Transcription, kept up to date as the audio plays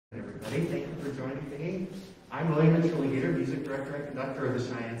everybody. Thank you for joining me. I'm Intriligator, music director and conductor of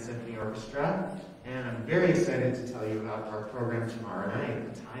the Cheyenne Symphony Orchestra, and I'm very excited to tell you about our program tomorrow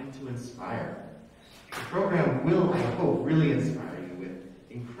night, Time to Inspire. The program will, I hope, really inspire you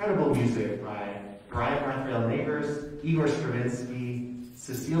with incredible music by Brian Raphael Neighbors, Igor Stravinsky,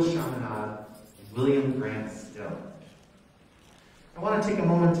 Cecile Chaminade, and William Grant Still. I want to take a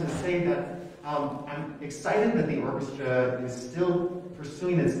moment to say that I'm excited that the orchestra is still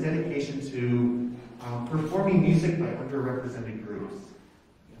pursuing its dedication to performing music by underrepresented groups.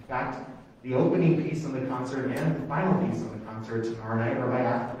 In fact, the opening piece on the concert and the final piece on the concert tomorrow night are by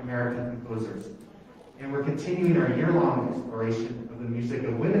African American composers. And we're continuing our year-long exploration of the music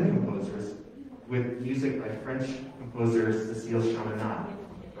of women composers with music by French composer Cecile Chaminade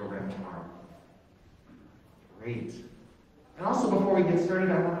on the program tomorrow. Great. And also, before we get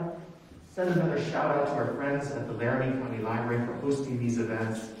started, I want to send another shout out to our friends at the Laramie County Library for hosting these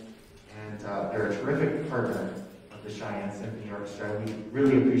events. And they're a terrific partner of the Cheyenne Symphony Orchestra. We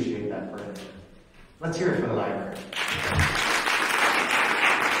really appreciate that partnership. Let's hear it for the library.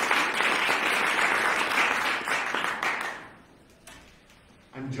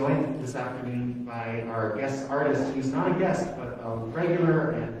 I'm joined this afternoon by our guest artist, who's not a guest, but a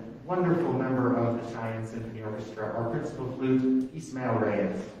regular and wonderful member of the Cheyenne Symphony Orchestra, our principal flute, Ysmael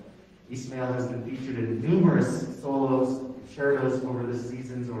Reyes. Ysmael has been featured in numerous solos, concertos over the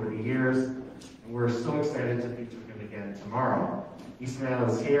seasons, over the years, and we're so excited to feature him again tomorrow. Ysmael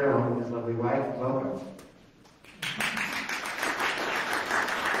is here along with his lovely wife. Welcome.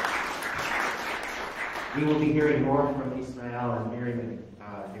 We will be hearing more from Ysmael and hearing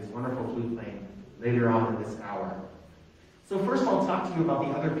his wonderful flute playing later on in this hour. So first I'll talk to you about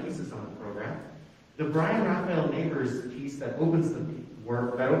the other pieces on the program. The Brian Raphael Neighbors piece that opens the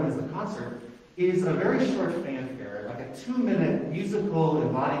concert is a very short fanfare, like a 2-minute musical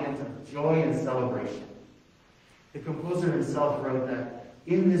embodiment of joy and celebration. The composer himself wrote that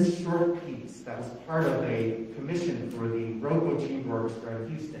in this short piece, that was part of a commission for the Rocco Chamber Orchestra in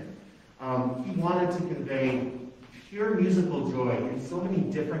Houston, he wanted to convey pure musical joy in so many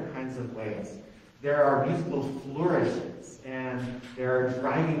different kinds of ways. There are musical flourishes, and there are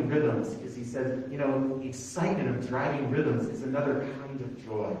driving rhythms, because he said, you know, the excitement of driving rhythms is another kind of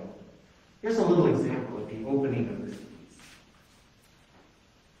joy. Here's a little example of the opening of this piece.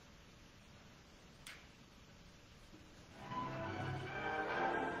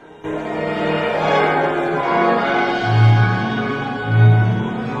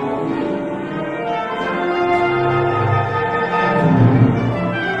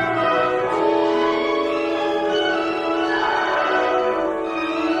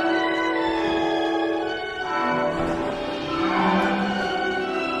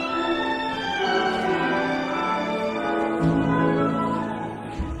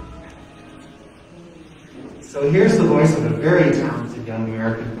 So here's the voice of a very talented young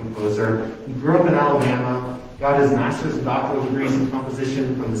American composer. He grew up in Alabama, got his master's and doctoral degrees in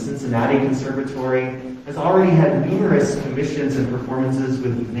composition from the Cincinnati Conservatory, has already had numerous commissions and performances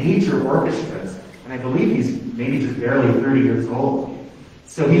with major orchestras, and I believe he's maybe just barely 30 years old.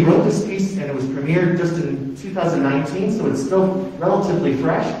 So he wrote this piece, and it was premiered just in 2019, so it's still relatively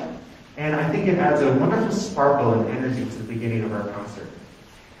fresh, and I think it adds a wonderful sparkle and energy to the beginning of our concert.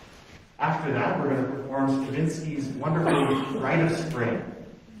 After that, we're going to perform Stravinsky's wonderful Rite of Spring.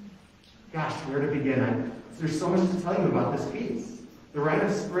 Gosh, where to begin? There's so much to tell you about this piece. The Rite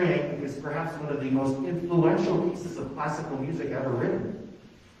of Spring is perhaps one of the most influential pieces of classical music ever written.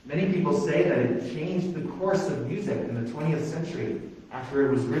 Many people say that it changed the course of music in the 20th century after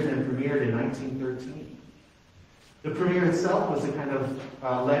it was written and premiered in 1913. The premiere itself was a kind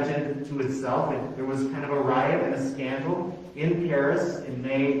of legend to itself. There was kind of a riot and a scandal in Paris in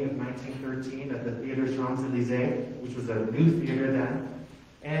May of 1913 at the Theatre Champs-Élysées, which was a new theater then.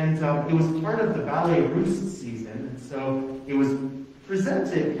 And it was part of the Ballet Russe season, and so it was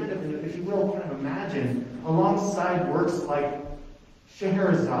presented kind of, if you will, kind of imagine, alongside works like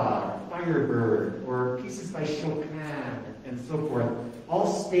Scheherazade, Firebird, or pieces by Chopin, and so forth,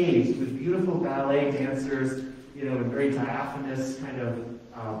 all staged with beautiful ballet dancers, you know, in very diaphanous kind of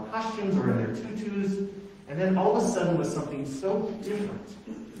costumes or in their tutus. And then all of a sudden was something so different,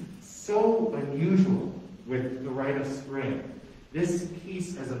 so unusual with the Rite of Spring. This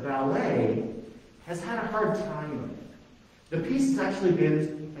piece as a ballet has had a hard time with it. The piece has actually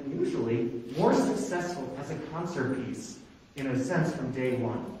been, unusually, more successful as a concert piece, in a sense, from day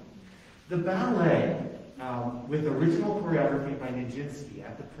one. The ballet, with original choreography by Nijinsky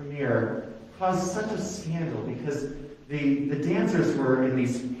at the premiere, caused such a scandal because the dancers were in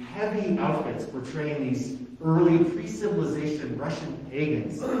these heavy outfits portraying these early pre-civilization Russian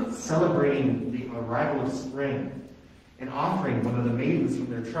pagans, celebrating the arrival of spring and offering one of the maidens from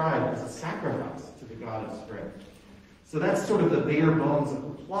their tribe as a sacrifice to the god of spring. So that's sort of the bare bones of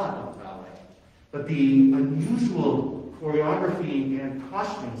the plot of the ballet. But the unusual choreography and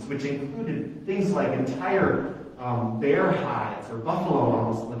costumes, which included things like entire bear hides or buffalo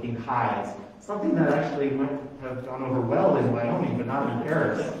almost looking hides, something that actually might have gone over well in Wyoming, but not in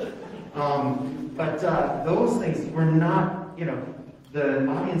Paris. But those things were not, the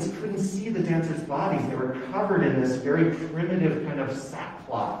audience couldn't see the dancers' bodies. They were covered in this very primitive kind of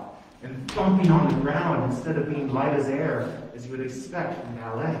sackcloth and thumping on the ground instead of being light as air, as you would expect from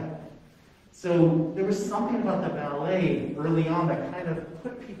ballet. So there was something about the ballet early on that kind of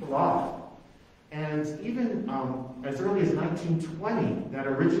put people off. And even as early as 1920, that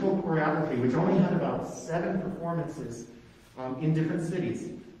original choreography, which only had about 7 performances in different cities,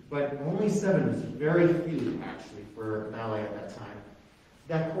 but only 7 was very few, actually, for ballet at that time.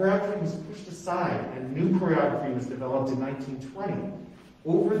 That choreography was pushed aside, and new choreography was developed in 1920.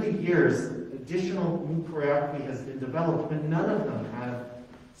 Over the years, additional new choreography has been developed, but none of them have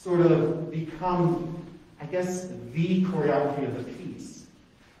sort of become, I guess, the choreography of the piece.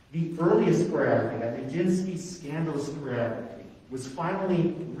 The earliest choreography, that Nijinsky's scandalous choreography, was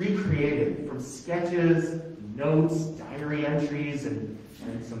finally recreated from sketches, notes, diary entries, and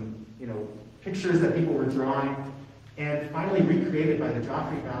some, pictures that people were drawing, and finally recreated by the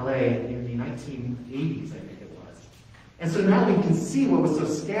Joffrey Ballet in the 1980s, I think it was. And so now we can see what was so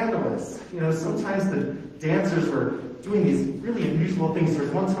scandalous. Sometimes the dancers were doing these really unusual things. There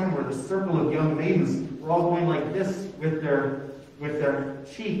was one time where the circle of young maidens were all going like this with their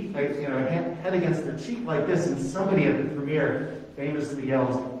cheek, head against their cheek like this, and somebody at the premiere famously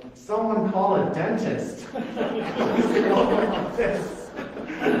yelled, "Someone call a dentist." They all went like this.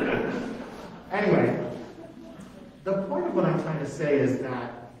 Anyway, the point of what I'm trying to say is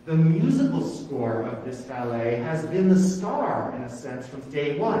that the musical score of this ballet has been the star, in a sense, from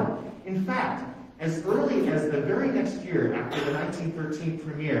day one. In fact, as early as the very next year after the 1913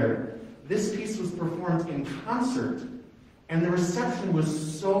 premiere, this piece was performed in concert, and the reception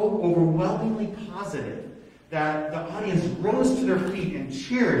was so overwhelmingly positive that the audience rose to their feet and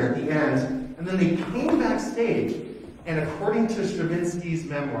cheered at the end, and then they came backstage, and according to Stravinsky's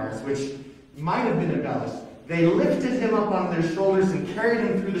memoirs, which might have been embellished, they lifted him up on their shoulders and carried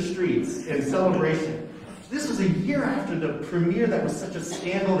him through the streets in celebration. This was a year after the premiere that was such a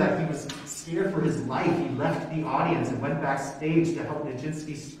scandal that he was scared for his life. He left the audience and went backstage to help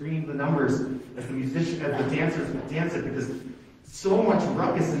Nijinsky scream the numbers as the dancers would dance it, because so much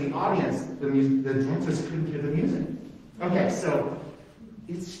ruckus in the audience, the dancers couldn't hear the music. Okay, so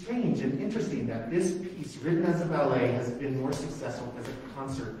it's strange and interesting that this piece, written as a ballet, has been more successful as a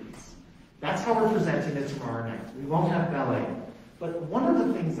concert piece. That's how we're presenting it tomorrow night. We won't have ballet. But one of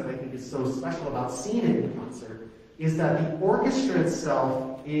the things that I think is so special about seeing it in concert is that the orchestra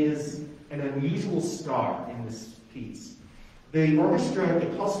itself is an unusual star in this piece. The orchestra,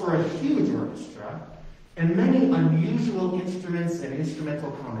 it calls for a huge orchestra, and many unusual instruments and instrumental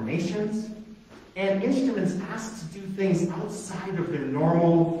combinations, and instruments asked to do things outside of their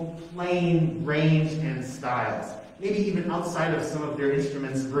normal playing range and styles. Maybe even outside of some of their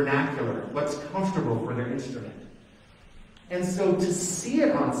instruments' vernacular, what's comfortable for their instrument. And so to see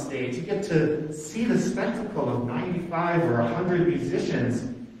it on stage, you get to see the spectacle of 95 or 100 musicians,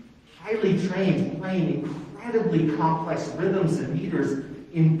 highly trained, playing incredibly complex rhythms and meters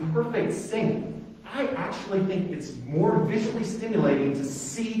in perfect sync. I actually think it's more visually stimulating to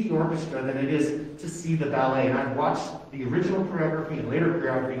see the orchestra than it is to see the ballet. And I've watched the original choreography and later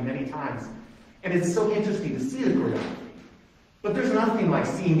choreography many times. And it's so interesting to see the choreography. But there's nothing like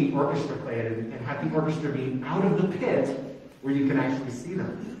seeing the orchestra play it and have the orchestra being out of the pit where you can actually see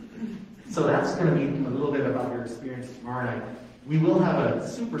them. So that's going to be a little bit about your experience tomorrow night. We will have a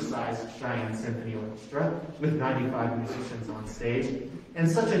supersized Cheyenne Symphony Orchestra with 95 musicians on stage, and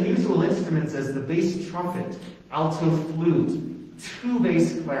such unusual instruments as the bass trumpet, alto flute, 2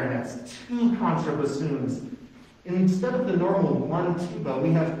 bass clarinets, 2 contrabassoons. Instead of the normal 1 tuba,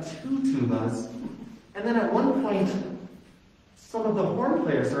 we have 2 tubas. And then at one point, some of the horn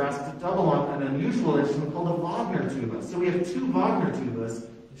players are asked to double on an unusual instrument called a Wagner tuba. So we have 2 Wagner tubas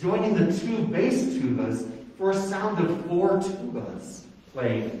joining the 2 bass tubas for a sound of 4 tubas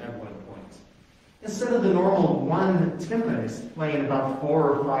played at one point. Instead of the normal 1 timpanist playing about 4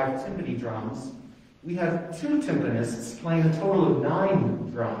 or 5 timpani drums, we have 2 timpanists playing a total of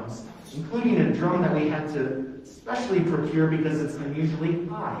 9 drums, including a drum that we had to specially procure because it's unusually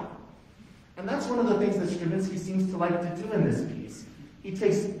high. And that's one of the things that Stravinsky seems to like to do in this piece. He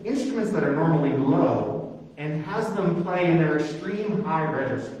takes instruments that are normally low and has them play in their extreme high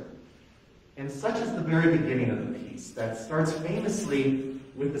register. And such is the very beginning of the piece that starts famously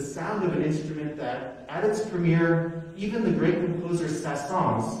with the sound of an instrument that, at its premiere, even the great composer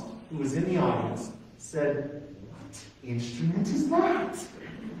Saint-Saëns, who was in the audience, said, "What instrument is that?"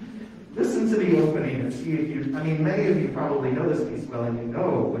 Listen to the opening and see if you, I mean, many of you probably know this piece well and you know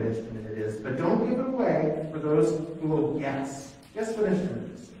what instrument it is, but don't give it away for those who will guess. Guess what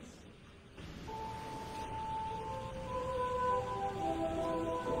instrument this is.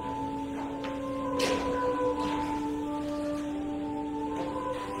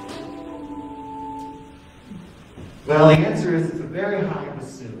 Well, the answer is it's a very high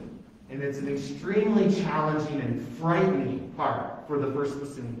bassoon, and it's an extremely challenging and frightening part for the first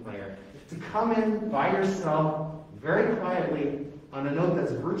bassoon player. To come in by yourself, very quietly, on a note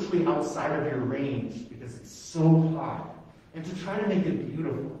that's virtually outside of your range because it's so high, and to try to make it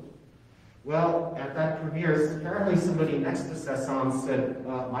beautiful. Well, at that premiere, apparently somebody next to Saint-Saëns said,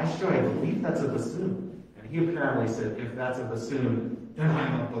 "Maestro, I believe that's a bassoon." And he apparently said, "If that's a bassoon, then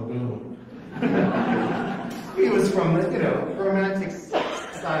I'm a baboon." He was from the, romantic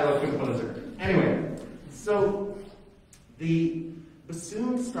style of composer. Anyway, so the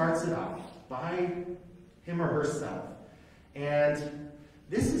bassoon starts it off by him or herself. And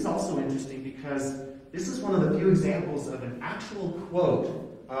this is also interesting because this is one of the few examples of an actual quote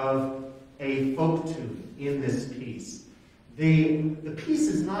of a folk tune in this piece. The piece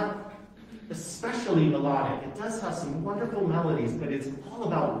is not especially melodic. It does have some wonderful melodies, but it's all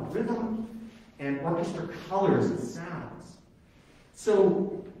about rhythm and orchestra colors and sounds.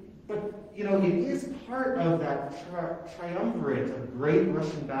 So, but it is part of that triumvirate of great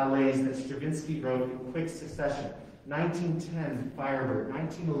Russian ballets that Stravinsky wrote in quick succession. 1910, Firebird,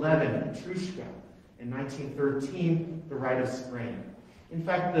 1911, Petrushka, and 1913, The Rite of Spring. In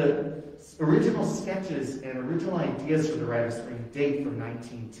fact, the original sketches and original ideas for The Rite of Spring date from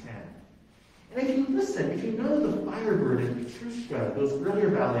 1910. And if you listen, if you know the Firebird and Petrushka, those earlier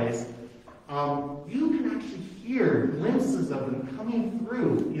ballets, you can actually hear glimpses of them coming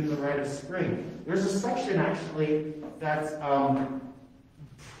through in The Rite of Spring. There's a section actually that's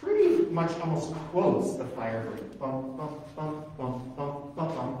pretty much almost quotes the Firebird, bum, bum, bum, bum, bum,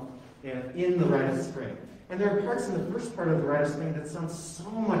 bum, bum, in The Rite of Spring. And there are parts in the first part of The Rite of Spring that sound so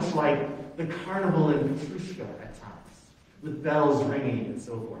much like the carnival in Petrushka at times, with bells ringing and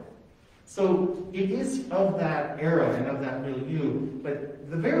so forth. So it is of that era and of that milieu, but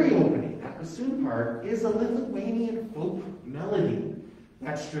the very opening, that bassoon part, is a Lithuanian folk melody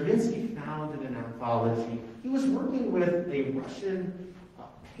that Stravinsky found in an anthology. He was working with a Russian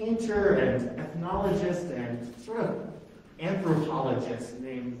painter and ethnologist and sort of anthropologist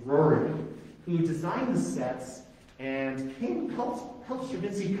named Rory, who designed the sets and helped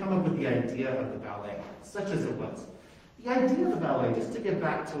Stravinsky come up with the idea of the ballet, such as it was. The idea of the ballet, just to get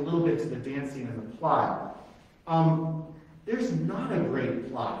back to a little bit to the dancing and the plot, there's not a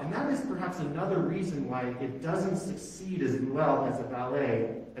great plot, and that is perhaps another reason why it doesn't succeed as well as a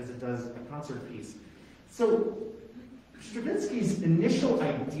ballet as it does a concert piece. So Stravinsky's initial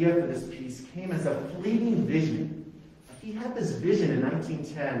idea for this piece came as a fleeting vision. He had this vision in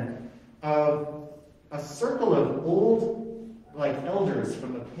 1910 of a circle of old, elders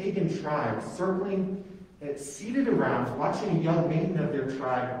from a pagan tribe circling, seated around, watching a young maiden of their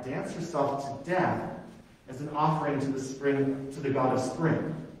tribe dance herself to death as an offering to the god of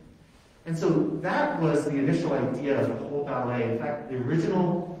spring. And so that was the initial idea of the whole ballet. In fact, the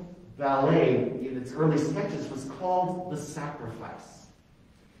original ballet in its early sketches was called The Sacrifice.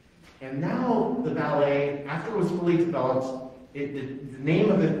 And now the ballet, after it was fully developed, the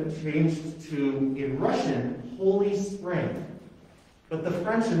name of it changed to, in Russian, Holy Spring. But the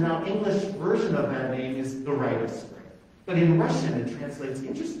French and now English version of that name is The Rite of Spring. But in Russian, it translates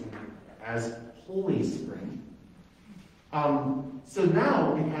interestingly as Holy Spring. So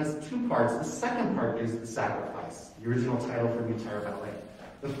now it has two parts. The second part is The Sacrifice, the original title for the entire ballet.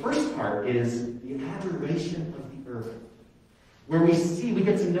 The first part is the adoration of the earth, where we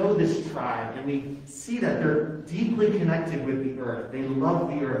get to know this tribe, and we see that they're deeply connected with the earth. They love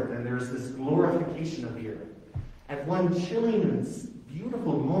the earth, and there's this glorification of the earth. At one chilling and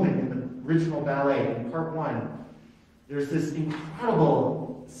beautiful moment in the original ballet, in part one, there's this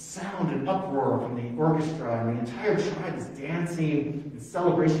incredible sound and uproar from the orchestra, and the entire tribe is dancing in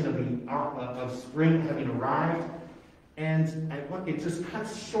celebration of spring having arrived. And it just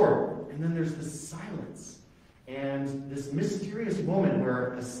cuts short, and then there's this silence. And this mysterious moment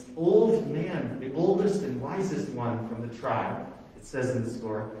where this old man, the oldest and wisest one from the tribe, it says in the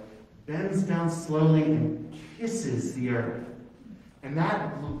score, bends down slowly and kisses the earth. And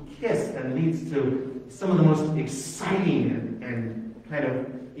that little kiss then leads to some of the most exciting and kind of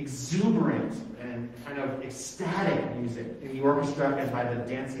exuberant and kind of ecstatic music in the orchestra and by the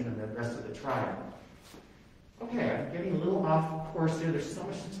dancing and the rest of the tribe. Okay, I'm getting a little off course here. There's so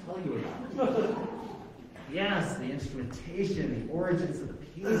much to tell you about. Yes, the instrumentation, the origins of the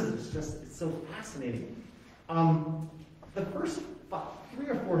piece, it's so fascinating. The first 3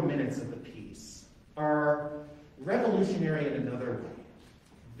 or 4 minutes of the piece are revolutionary in another way.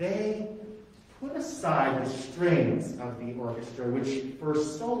 They put aside the strings of the orchestra, which for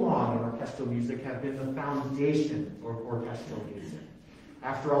so long in orchestral music have been the foundation of orchestral music.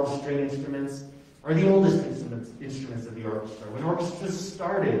 After all, the string instruments are the oldest instruments of the orchestra. When orchestras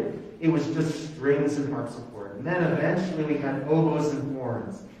started, it was just strings and harpsichord. And then eventually we had oboes and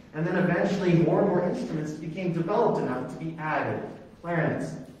horns. And then eventually more and more instruments became developed enough to be added.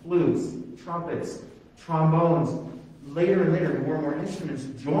 Clarinets, flutes, trumpets, trombones. Later and later, more and more instruments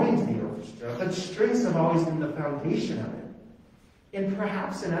joined the orchestra, but strings have always been the foundation of it. In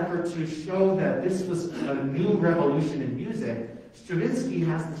perhaps an effort to show that this was a new revolution in music, Stravinsky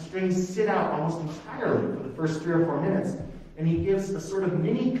has the strings sit out almost entirely for the first 3 or 4 minutes, and he gives a sort of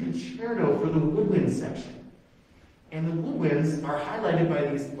mini concerto for the woodwind section. And the woodwinds are highlighted by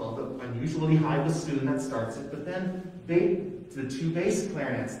these, well, the unusually high bassoon that starts it, but then the 2 bass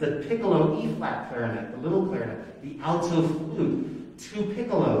clarinets, the piccolo E-flat clarinet, the little clarinet, the alto flute, 2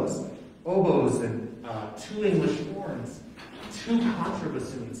 piccolos, oboes, and 2 English horns, 2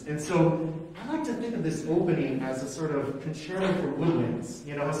 contrabassoons. And so I like to think of this opening as a sort of concerto for woodwinds.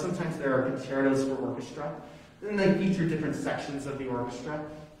 You know, sometimes there are concertos for orchestra, then they feature different sections of the orchestra.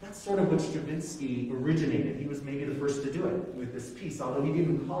 That's sort of what Stravinsky originated. He was maybe the first to do it with this piece, although he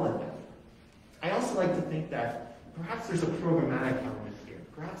didn't call it that. I also like to think that perhaps there's a programmatic element here.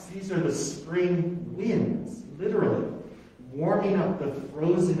 Perhaps these are the spring winds, literally, warming up the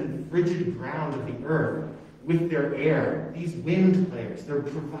frozen and frigid ground of the earth with their air. These wind players, they're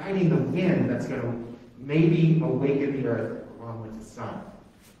providing the wind that's going to maybe awaken the earth along with the sun.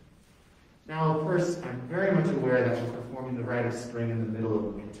 Now, of course, I'm very much aware that we're performing the rite of spring in the middle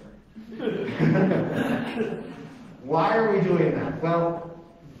of winter. Why are we doing that? Well,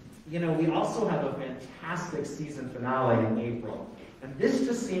 you know, we also have a fantastic season finale in April. And this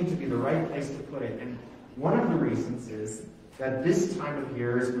just seemed to be the right place to put it. And one of the reasons is that this time of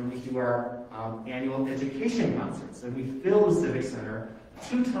year is when we do our annual education concerts. And we fill the Civic Center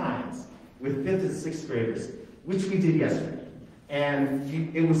 2 times with 5th and 6th graders, which we did yesterday. And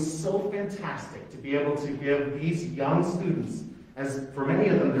it was so fantastic to be able to give these young students, as for many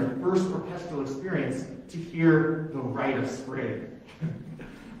of them, their first orchestral experience, to hear the rite of spring.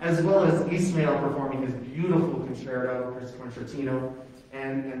 As well as Ysmael performing his beautiful concerto, his concertino,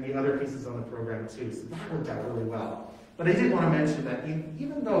 and the other pieces on the program too. So that worked out really well. But I did want to mention that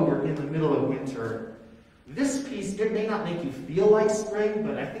even though we're in the middle of winter, this piece, it may not make you feel like spring,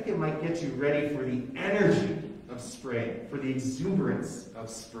 but I think it might get you ready for the energy of spring, for the exuberance of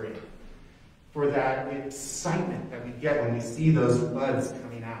spring, for that excitement that we get when we see those buds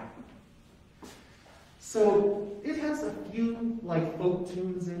coming out. So it has a few like folk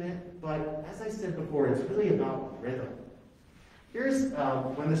tunes in it, but as I said before, it's really about rhythm. Here's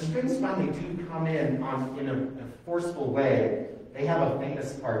when the strings finally do come in a forceful way, they have a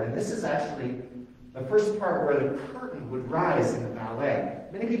famous part, and this is actually the first part where the curtain would rise in the ballet.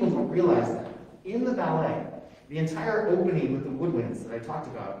 Many people don't realize that. In the ballet, the entire opening with the woodwinds that I talked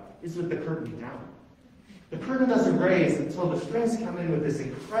about is with the curtain down. The curtain doesn't raise until the strings come in with this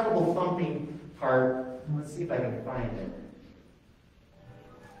incredible thumping part. Let's see if I can find it.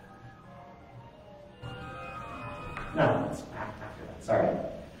 No, it's back after that. Sorry.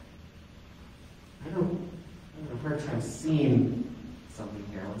 I have a hard time seeing something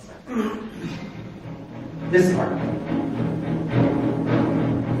here. 1 second. This part.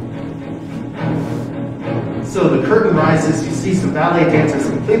 So the curtain rises, you see some ballet dancers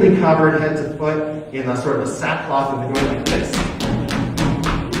completely covered head to foot in a sort of a sackcloth and they're going like this.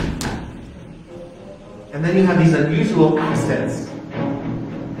 And then you have these unusual accents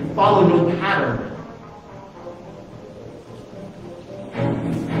that follow no pattern.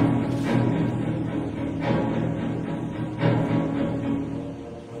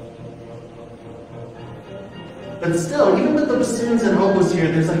 But still, even with the bassoons and oboes here,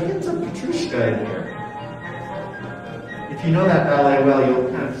 there's a hint of Petrushka in here. If you know that ballet well, you'll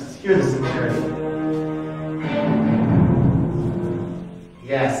kind of hear the similarity.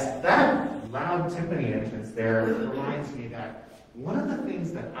 Yes, that loud timpani entrance there reminds me that one of the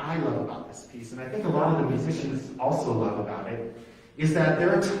things that I love about this piece, and I think a lot of the musicians also love about it, is that there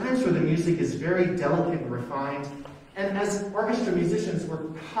are times where the music is very delicate and refined, And as orchestra musicians, we're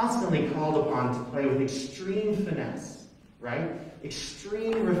constantly called upon to play with extreme finesse, right?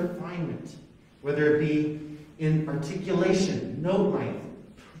 Extreme refinement, whether it be in articulation, note length,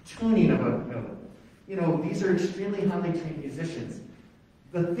 tuning of a note. You know, these are extremely highly trained musicians.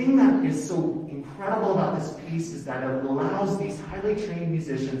 The thing that is so incredible about this piece is that it allows these highly trained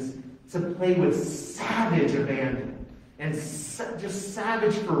musicians to play with savage abandon and just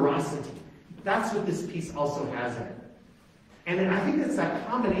savage ferocity. That's what this piece also has in it. And I think it's that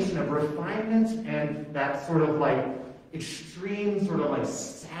combination of refinement and that sort of like extreme, sort of like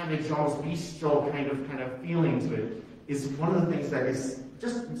savage, almost bestial kind of feeling to it is one of the things that is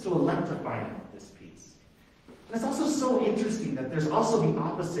just so electrifying about this piece. And it's also so interesting that there's also the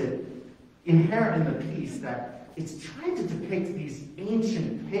opposite inherent in the piece, that it's trying to depict these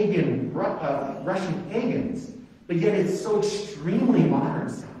ancient pagan, Russian pagans, but yet it's so extremely modern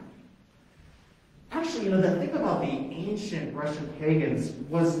sounding. Actually, you know, the thing about the ancient Russian pagans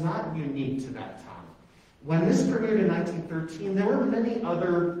was not unique to that time. When this premiered in 1913, there were many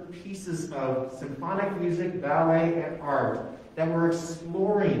other pieces of symphonic music, ballet, and art that were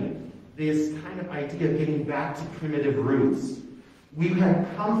exploring this kind of idea of getting back to primitive roots. We had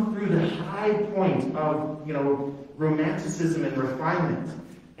come through the high point of, you know, romanticism and refinement,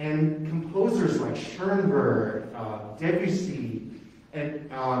 and composers like Schoenberg, Debussy, and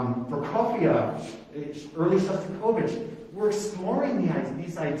Prokofiev, early Shostakovich, were exploring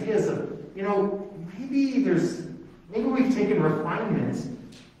these ideas of, you know, maybe we've taken refinement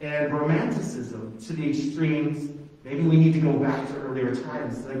and romanticism to the extremes. Maybe we need to go back to earlier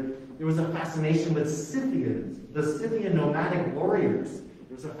times. Like, there was a fascination with Scythians, the Scythian nomadic warriors.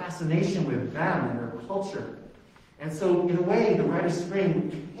 There was a fascination with them and their culture. And so, in a way, the Rite of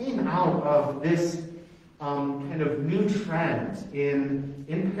Spring came out of this kind of new trend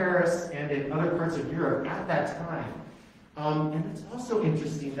in Paris and in other parts of Europe at that time. And it's also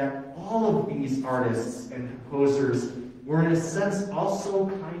interesting that all of these artists and composers were, in a sense, also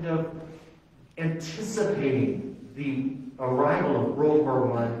kind of anticipating the arrival of World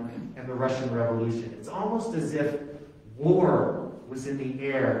War I and the Russian Revolution. It's almost as if war was in the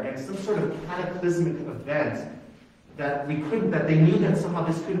air, and some sort of cataclysmic event that they knew that somehow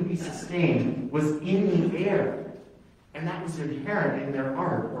this couldn't be sustained was in the air. And that was inherent in their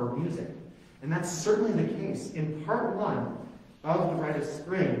art or music. And that's certainly the case in part one of the Rite of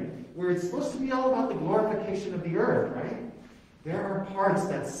Spring, where it's supposed to be all about the glorification of the earth, right? There are parts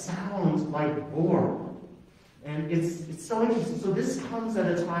that sound like war. And it's so interesting. So this comes at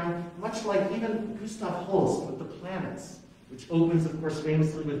a time, much like even Gustav Holst with the planets, which opens, of course,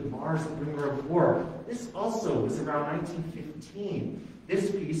 famously with Mars, the bringer of war. This also was around 1915.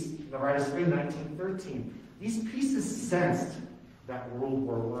 This piece, the Rite of Spring, 1913. These pieces sensed that World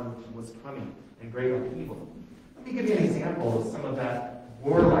War I was coming and great upheaval. Let me give you an example of some of that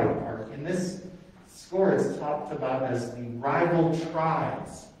warlike art. In this score, it's talked about as the rival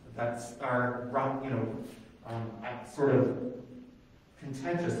tribes that are, you know, sort of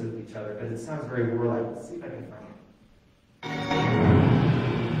contentious with each other, but it sounds very warlike. Let's see if I can find it.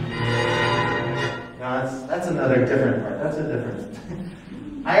 No, that's another different part. That's a different.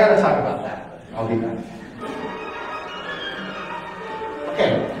 I gotta talk about that. I'll be back.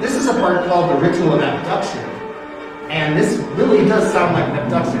 Okay, this is a part called the Ritual of Abduction. And this really does sound like an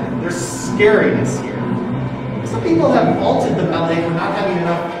abduction. There's scariness here. Some people have faulted the ballet for not having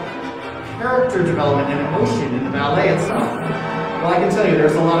enough character development and emotion in the ballet itself. Well, I can tell you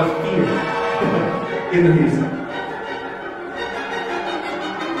there's a lot of fear in the music.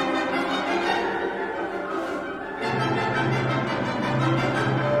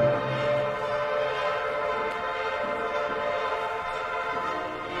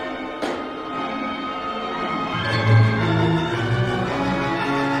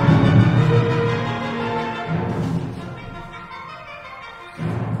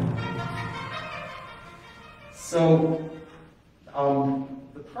 So,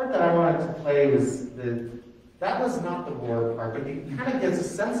 the part that I wanted to play was that was not the war part, but you kind of get a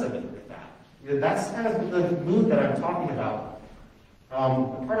sense of it with that. That's kind of the mood that I'm talking about. The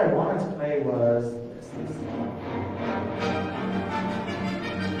part I wanted to play was this.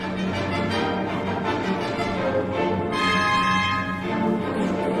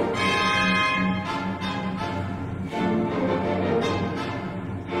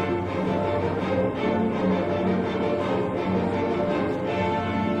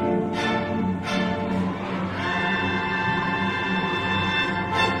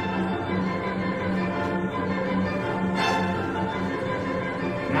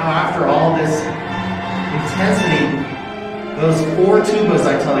 Now, after all this intensity, Those four tubas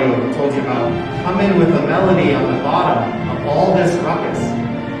I told you about come in with a melody on the bottom of all this ruckus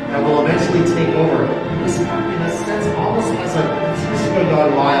that will eventually take over. This part, in a sense, almost has a Krishna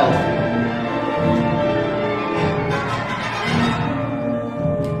gone wild feel.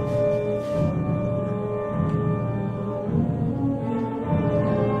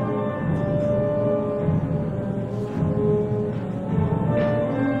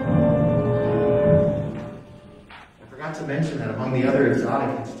 To mention that among the other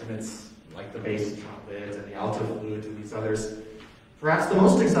exotic instruments, like the bass trumpet and the alto flute and these others, perhaps the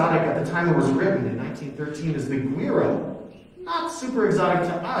most exotic at the time it was written in 1913 is the güiro. Not super exotic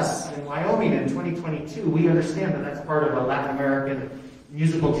to us in Wyoming in 2022. We understand that that's part of a Latin American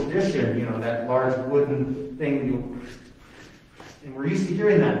musical tradition, you know, that large wooden thing. And we're used to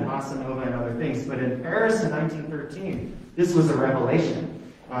hearing that in bossa nova and other things. But in Paris in 1913, this was a revelation.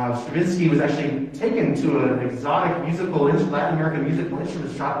 Stravinsky was actually taken to an exotic Latin American musical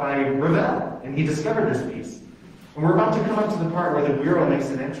instrument shop by Ravel, and he discovered this piece. And we're about to come up to the part where the güiro makes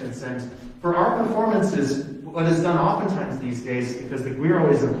an entrance, and for our performances, what is done oftentimes these days, because the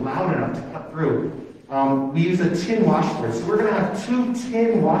güiro isn't loud enough to cut through, we use a tin washboard. So we're going to have two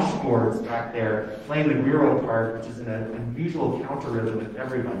tin washboards back there playing the güiro part, which is an unusual counter rhythm with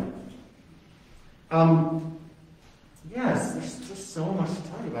everybody. Yes, there's just so much to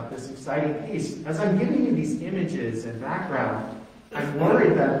tell you about this exciting piece. As I'm giving you these images and background, I'm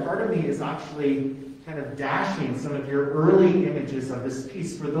worried that part of me is actually kind of dashing some of your early images of this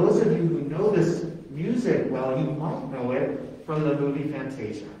piece. For those of you who know this music well, you might know it from the movie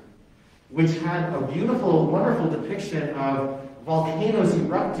Fantasia, which had a beautiful, wonderful depiction of volcanoes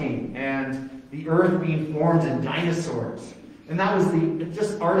erupting and the earth being formed and dinosaurs. And that was the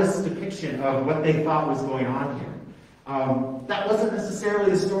just artist's depiction of what they thought was going on here. That wasn't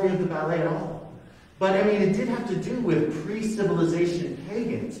necessarily the story of the ballet at all. But I mean, it did have to do with pre-civilization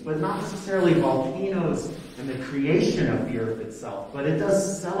pagans, but not necessarily volcanoes and the creation of the earth itself. But it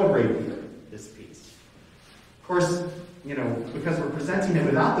does celebrate the earth, this piece. Of course, you know, because we're presenting it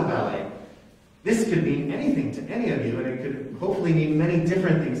without the ballet, this could mean anything to any of you, and it could hopefully mean many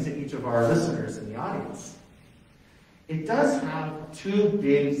different things to each of our listeners in the audience. It does have two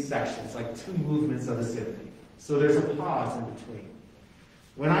big sections, like two movements of a symphony. So there's a pause in between.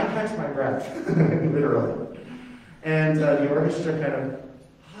 When I catch my breath, literally, and the orchestra kind of,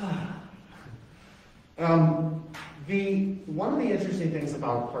 one of the interesting things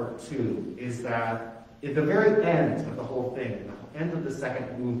about part two is that at the very end of the whole thing, the end of the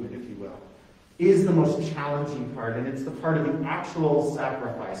second movement, if you will, is the most challenging part, and it's the part of the actual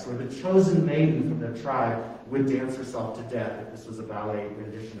sacrifice, where the chosen maiden from the tribe would dance herself to death if this was a ballet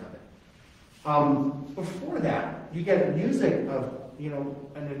rendition of it. Before that, you get music of, you know,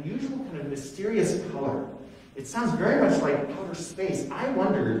 an unusual kind of mysterious color. It sounds very much like outer space. I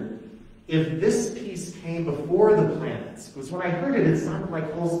wondered if this piece came before the planets, because when I heard it, it sounded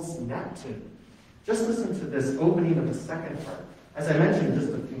like Holst's Neptune. Just listen to this opening of the second part. As I mentioned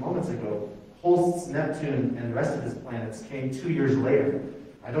just a few moments ago, Holst's Neptune and the rest of his planets came 2 years later.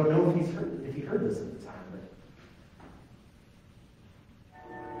 I don't know if he heard this at the time.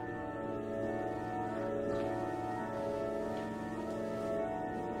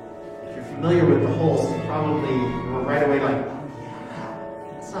 Familiar with the Holst, you probably were right away like, oh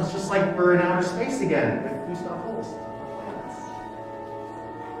yeah, it sounds just like we're in outer space again with Gustav Holst.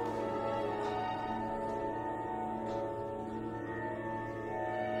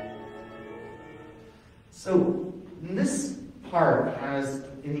 So in this part, as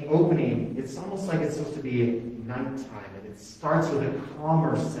in the opening, it's almost like it's supposed to be nighttime, and it starts with a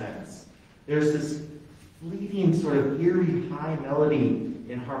calmer sense. There's this fleeting sort of eerie high melody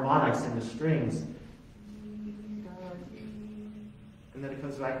in harmonics in the strings. And then it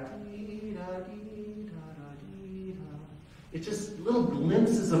comes back. It's just little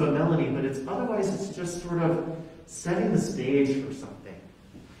glimpses of a melody, but otherwise it's just sort of setting the stage for something.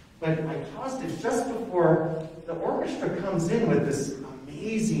 But I paused it just before the orchestra comes in with this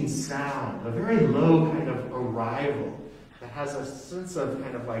amazing sound, a very low kind of arrival that has a sense of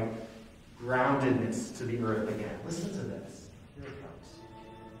kind of like groundedness to the earth again. Listen to this. Here it comes.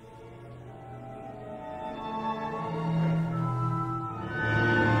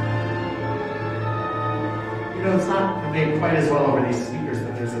 You know, it's not made quite as well over these speakers,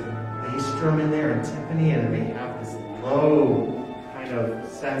 but there's a bass drum in there and timpani, and they have this low kind of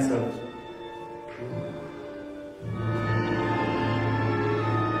sense of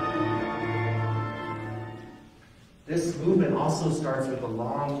This movement also starts with a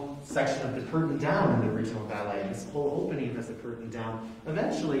long section of the curtain down in the original ballet. This whole opening has the curtain down.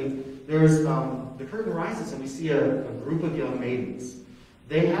 Eventually, there's the curtain rises and we see a group of young maidens.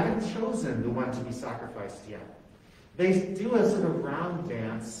 They haven't chosen the one to be sacrificed yet. They do a sort of round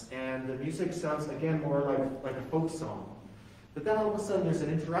dance, and the music sounds again more like a folk song. But then all of a sudden there's an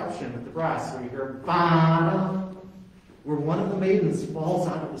interruption with the brass where you hear ba-da, where one of the maidens falls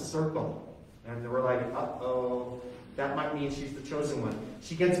out of the circle. And we're like, uh-oh, that might mean she's the chosen one.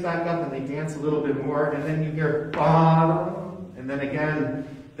 She gets back up and they dance a little bit more, and then you hear ba-da, and then again,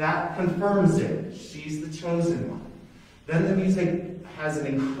 that confirms it. She's the chosen one. Then the music has an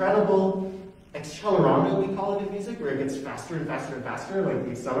incredible accelerando, we call it in music, where it gets faster and faster and faster, like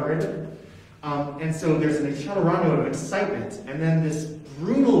the accelerator. And so there's an accelerando of excitement, and then this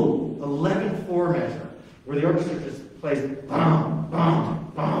brutal 11/4 measure, where the orchestra just plays bum,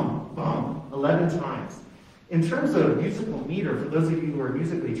 bum, bum, bum, 11 times. In terms of musical meter, for those of you who are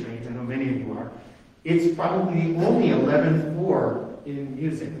musically trained, I know many of you are, it's probably the only 11/4 in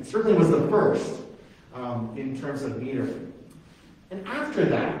music. It certainly was the first in terms of meter. And after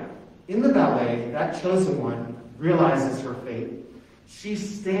that, in the ballet, that chosen one realizes her fate. She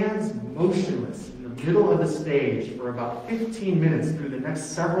stands motionless in the middle of the stage for about 15 minutes through the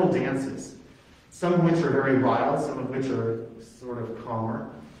next several dances, some of which are very wild, some of which are sort of calmer.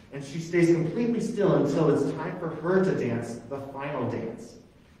 And she stays completely still until it's time for her to dance the final dance,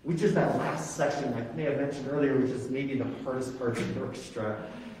 which is that last section I may have mentioned earlier, which is maybe the hardest part of the orchestra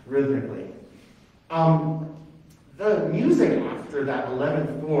rhythmically. The music after that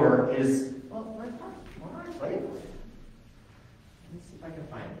 11/4 is, well, why don't I play it? Let me see if I can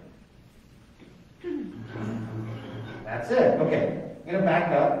find it. That's it. Okay. I'm going to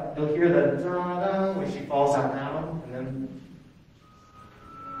back up. You'll hear the da-da when she falls out down, and then.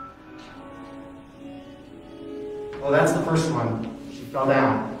 Well, that's the first one. She fell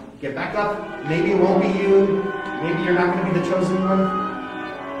down. Get back up. Maybe it won't be you. Maybe you're not going to be the chosen one.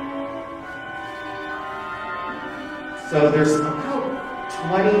 So there's about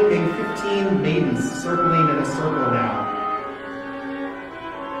 20, maybe 15 maidens circling in a circle now.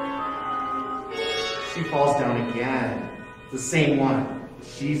 She falls down again. The same one.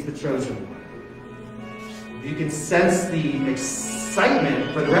 She's the chosen one. You can sense the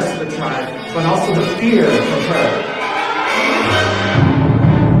excitement for the rest of the tribe, but also the fear from her.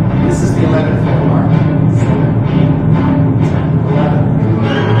 This is the 11/4 mark. 7, 8, 9, 10, 11.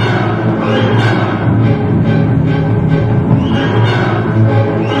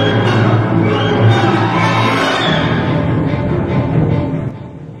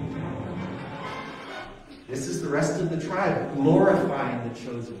 This is the rest of the tribe glorifying the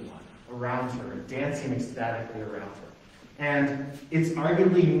chosen one around her, dancing ecstatically around her. And it's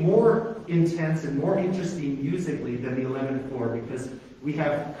arguably more intense and more interesting musically than the 11/4 because we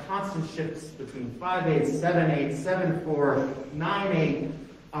have constant shifts between 5/8, 7/8, 7/4, 9/8.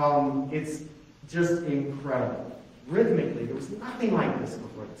 It's just incredible. Rhythmically, there was nothing like this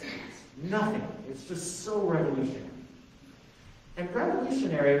before this piece. Nothing. It's just so revolutionary. And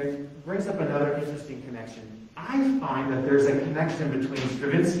revolutionary brings up another interesting connection. I find that there's a connection between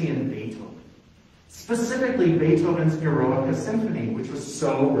Stravinsky and Beethoven. Specifically, Beethoven's Eroica Symphony, which was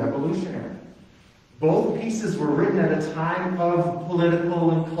so revolutionary. Both pieces were written at a time of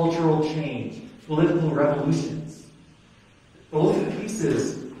political and cultural change, political revolutions. Both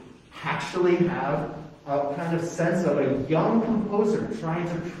pieces actually have a kind of sense of a young composer trying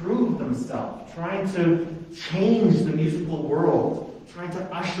to prove themselves, trying to change the musical world, trying to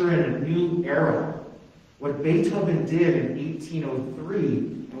usher in a new era. What Beethoven did in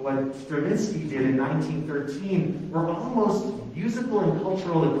 1803 and what Stravinsky did in 1913 were almost musical and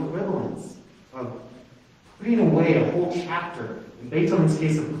cultural equivalents of putting away a whole chapter, in Beethoven's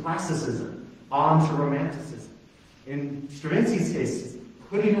case of classicism, onto romanticism. In Stravinsky's case,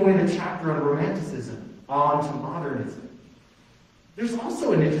 putting away the chapter on romanticism onto modernism. There's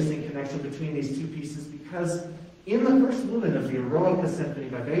also an interesting connection between these two pieces because in the first movement of the Eroica Symphony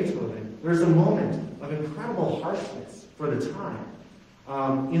by Beethoven, there's a moment of incredible harshness for the time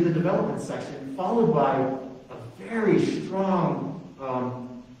in the development section, followed by a very strong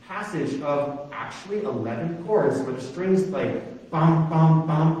passage of actually 11 chords where the strings play bum, bum,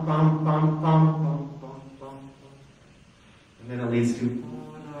 bum, bum, bum, bum, bum, bum, bum. And then it leads to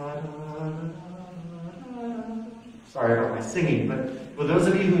sorry about my singing, but for those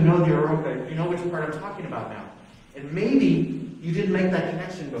of you who know the Eroica, you know which part I'm talking about now. And maybe you didn't make that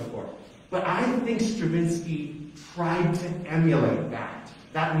connection before. But I think Stravinsky tried to emulate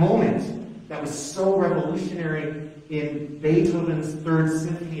that moment that was so revolutionary in Beethoven's Third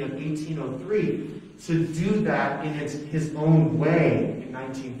Symphony of 1803. to do that in his own way in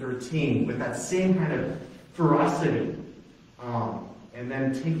 1913 with that same kind of ferocity, and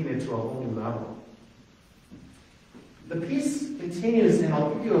then taking it to a whole new level. The piece continues, and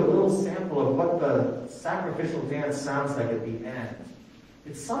I'll give you a little sample of what the sacrificial dance sounds like at the end.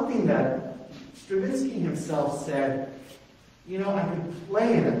 It's something that Stravinsky himself said, you know, I could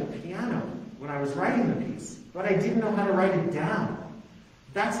play it at the piano when I was writing the piece, but I didn't know how to write it down.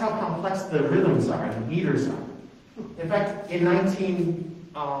 That's how complex the rhythms are and the meters are. In fact, in I think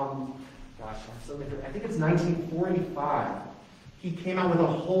it's 1945, he came out with a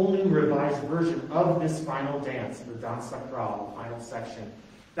whole new revised version of this final dance, the Danse Sacrale, the final section,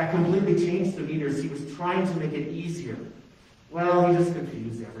 that completely changed the meters. He was trying to make it easier. Well, he just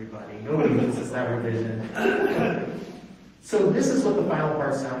confused everybody. Nobody uses that revision. So this is what the final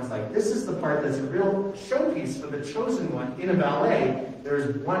part sounds like. This is the part that's a real showpiece for the chosen one in a ballet.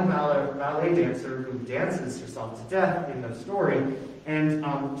 There's one ballet dancer who dances herself to death in the story, and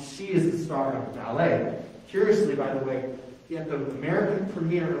she is the star of the ballet. Curiously, by the way, at the American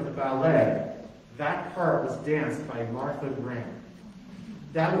premiere of the ballet, that part was danced by Martha Graham.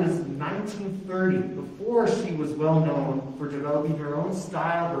 That was 1930, before she was well known for developing her own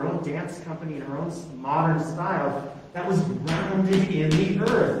style, her own dance company, her own modern style that was grounded in the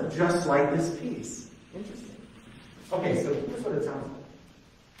earth, just like this piece. Interesting. Okay, so here's what it sounds like.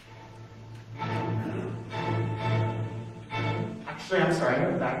 Actually, I'm sorry, I'm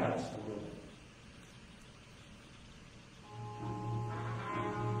going to back up just a little bit.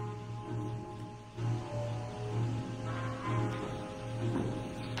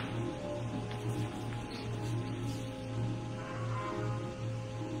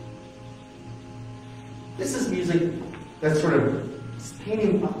 This is music that's sort of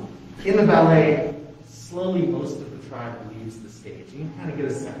painting in the ballet. Slowly, most of the tribe leaves the stage. You can kind of get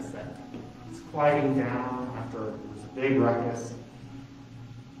a sense that it's quieting down after there's a big ruckus.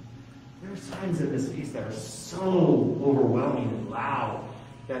 There are signs in this piece that are so overwhelming and loud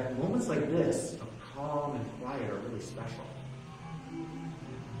that moments like this of calm and quiet are really special.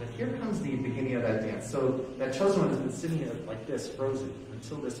 But here comes the beginning of that dance. So that chosen one has been sitting here like this, frozen,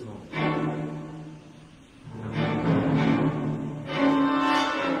 until this moment.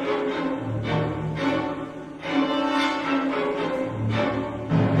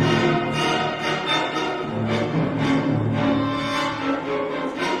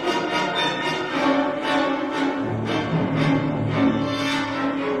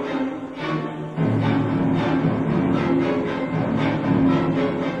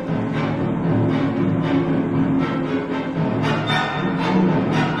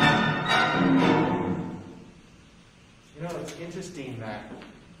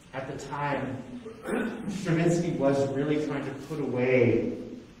 Stravinsky was really trying to put away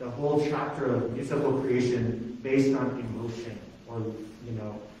the whole chapter of musical creation based on emotion or, you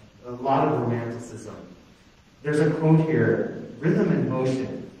know, a lot of romanticism. There's a quote here, rhythm and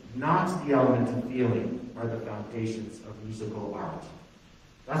motion, not the element of feeling, are the foundations of musical art.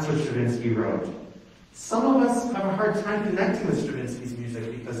 That's what Stravinsky wrote. Some of us have a hard time connecting with Stravinsky's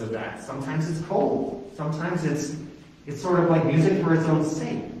music because of that. Sometimes it's cold. Sometimes it's sort of like music for its own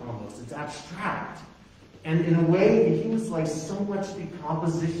sake, almost. It's abstract. And in a way, he was like so much the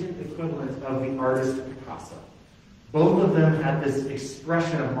composition equivalent of the artist Picasso. Both of them had this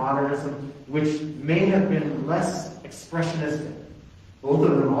expression of modernism, which may have been less expressionistic. Both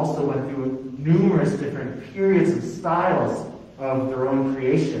of them also went through numerous different periods of styles of their own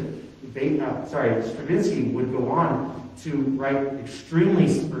creation. Stravinsky would go on to write extremely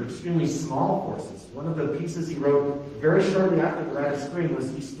small forces. One of the pieces he wrote very shortly after the Rite of Spring was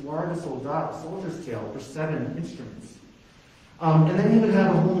Histoire de Soldat, Soldier's Tale, for 7 instruments. And then he would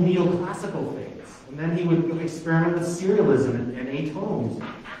have a whole neoclassical phase. And then he would experiment with serialism and atones.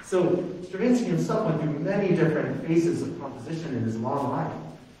 So Stravinsky himself went through many different phases of composition in his long life.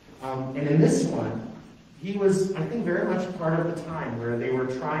 And in this one, he was, I think, very much part of the time where they were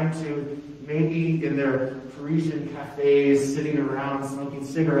trying to, maybe in their Parisian cafes, sitting around smoking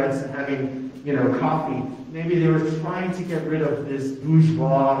cigarettes and having, you know, coffee, maybe they were trying to get rid of this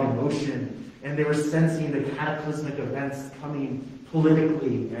bourgeois emotion, and they were sensing the cataclysmic events coming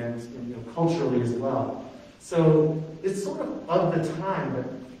politically and you know, culturally as well. So it's sort of the time, but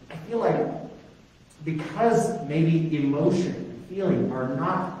I feel like because maybe emotion and feeling are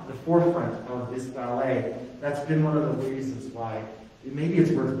not the forefront of this ballet, that's been one of the reasons why maybe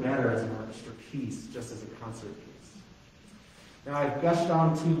it's worked better as an orchestra piece, just as a concert piece. Now, I've gushed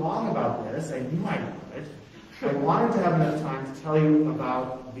on too long about this. I knew I would. I wanted to have enough time to tell you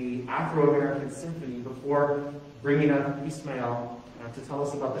about the Afro-American Symphony before bringing up Ysmael to tell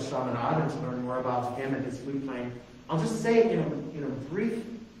us about the Chaminade and to learn more about him and his flute playing. I'll just say in a brief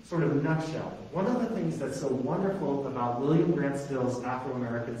sort of nutshell, one of the things that's so wonderful about William Grant Still's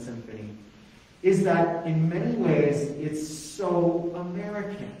Afro-American Symphony is that in many ways it's so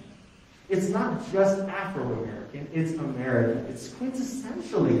American. It's not just Afro-American, it's American. It's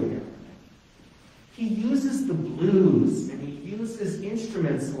quintessentially American. He uses the blues and he uses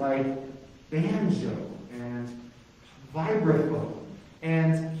instruments like banjo and vibraphone,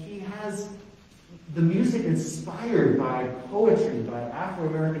 and he has the music inspired by poetry, by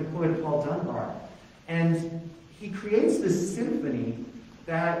Afro-American poet Paul Dunbar. And he creates this symphony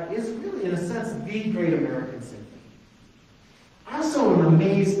that is really, in a sense, the great American symphony. I also am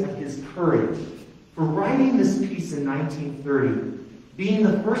amazed at his courage for writing this piece in 1930, being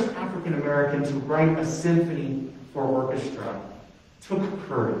the first African American to write a symphony for orchestra. Took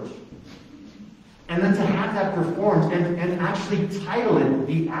courage. And then to have that performed and actually title it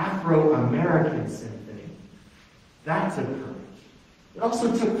the Afro-American Symphony, that took courage. It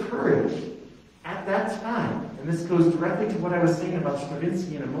also took courage at that time, and this goes directly to what I was saying about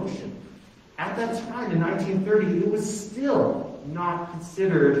Stravinsky and emotion. At that time, in 1930, it was still not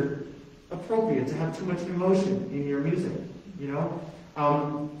considered appropriate to have too much emotion in your music, you know?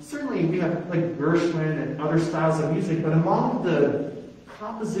 Certainly we have like Gershwin and other styles of music, but among the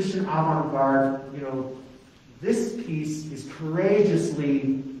composition avant-garde, you know, this piece is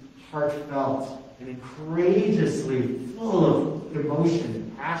courageously heartfelt and courageously full of emotion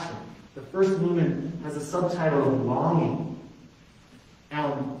and passion. The first movement has a subtitle of Longing.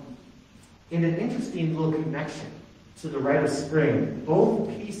 In an interesting little connection to the Rite of Spring, both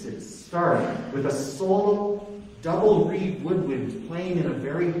pieces start with a solo double reed woodwind playing in a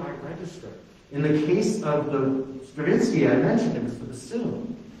very high register. In the case of the Stravinsky I mentioned, it was the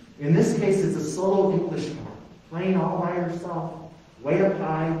bassoon. In this case, it's a solo English horn, playing all by yourself, way up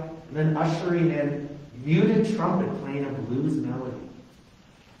high, and then ushering in muted trumpet playing a blues melody.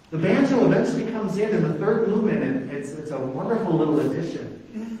 The banjo eventually comes in the third movement, and it's a wonderful little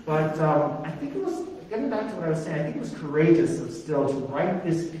addition. But I think it was, getting back to what I was saying, I think it was courageous of Still to write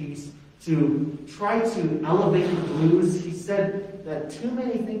this piece, to try to elevate the blues. He said that too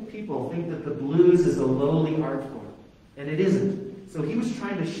many people think that the blues is a lowly art form, and it isn't. So he was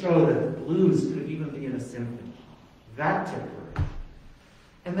trying to show that the blues could even be in a symphony. That took courage.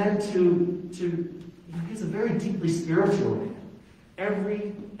 And then he's a very deeply spiritual man.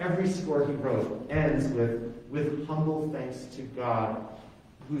 Every score he wrote ends with humble thanks to God,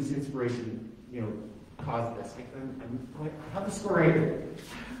 whose inspiration, you know, caused this. I have the score right here.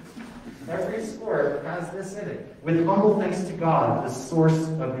 Every score has this in it. With humble thanks to God, the source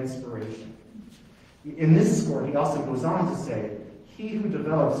of inspiration. In this score, he also goes on to say, he who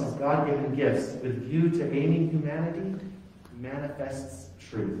develops his God-given gifts with view to aiming humanity manifests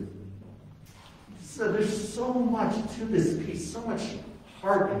truth. So there's so much to this piece, so much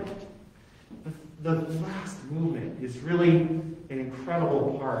heart in it. The last movement is really an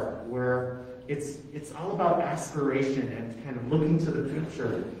incredible part where it's all about aspiration and kind of looking to the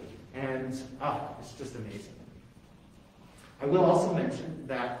future. And it's just amazing. I will also mention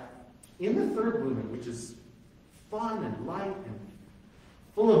that in the third movement, which is fun and light and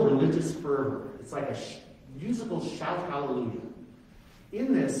full of religious fervor, it's like a musical shout hallelujah.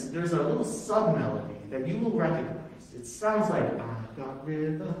 In this, there's a little sub-melody that you will recognize. It sounds like, I got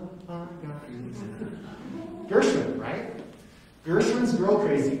rhythm, I got music. Gershwin, right? Gershwin's Girl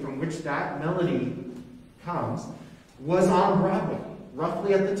Crazy, from which that melody comes, was on Broadway,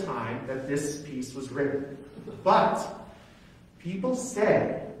 roughly at the time that this piece was written. But people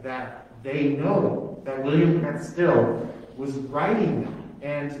say that they know that William Grant Still was writing them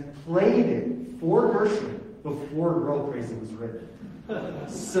and played it for Gershwin before Girl Crazy was written.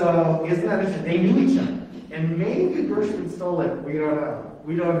 So, isn't that interesting? They knew each other. And maybe Gershwin stole it. We don't know.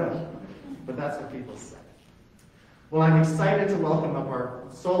 We don't know. But that's what people say. Well, I'm excited to welcome up our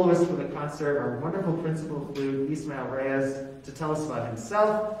soloist for the concert, our wonderful principal flute, Ysmael Reyes, to tell us about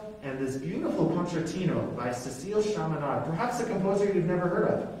himself and this beautiful concertino by Cécile Chaminade, perhaps a composer you've never heard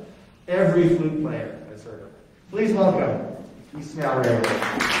of. Every flute player has heard of it. Please welcome Ysmael Reyes.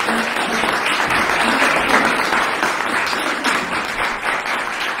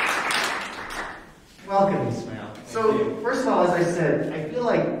 Welcome, Ysmael. So, first of all, as I said, I feel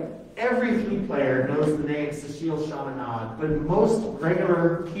like every flute player knows the name Cécile Chaminade, but most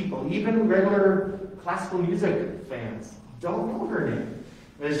regular people, even regular classical music fans, don't know her name.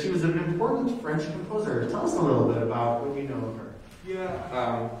 She was an important French composer. Tell us a little bit about what you know of her.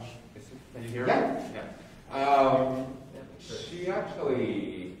 Yeah. Can you hear me? Yeah. She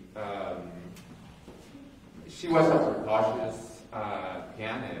actually, she was a precocious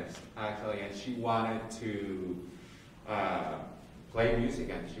pianist, actually, and she wanted to play music,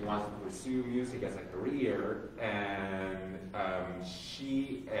 and she wants to pursue music as a career, and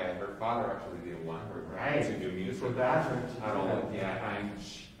her father actually didn't want her to do music. At all, yeah,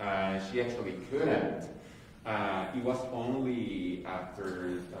 and she actually couldn't. It was only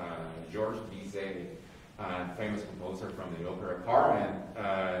after George Bizet, famous composer from the opera department,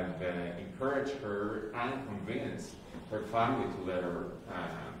 that encouraged her and convinced her family to let her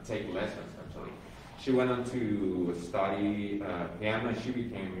take lessons, actually. She went on to study piano, and she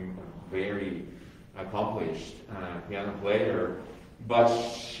became a very accomplished piano player, but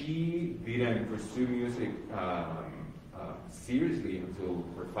she didn't pursue music seriously until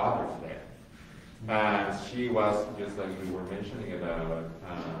her father's death. She was, just like we were mentioning about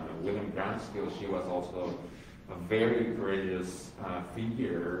William Granskill, she was also a very courageous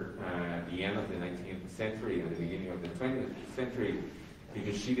figure at the end of the 19th century and the beginning of the 20th century,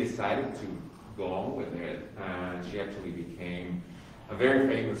 because she decided to go on with it. She actually became a very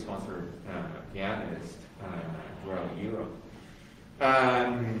famous concert pianist throughout Europe.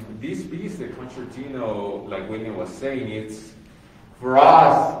 This piece, the concertino, like William was saying, it's for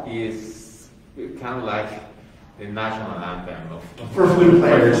us is kind of like the national anthem for flute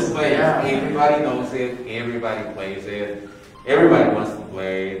players. Yeah. Everybody knows it. Everybody plays it. Everybody wants to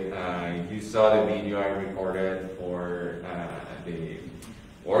play it. You saw the video I recorded for the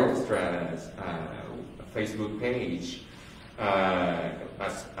orchestra's Facebook page.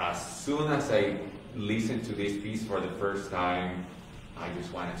 As soon as I listened to this piece for the first time, I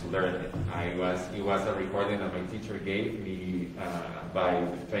just wanted to learn it. It was a recording that my teacher gave me by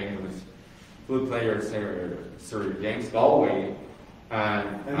the famous flute player Sir James Galway.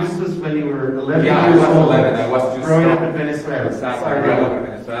 And this was when you were 11 years old. I was 11. I was just growing up in Venezuela. Exactly, growing up in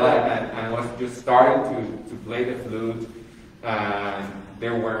Venezuela, and I was just starting to play the flute.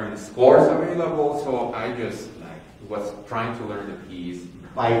 There weren't scores available, so I just was trying to learn the piece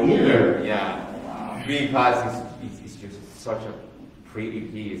by ear. Yeah, wow. Because it's just such a pretty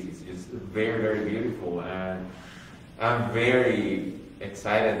piece. It's just very, very beautiful, and I'm very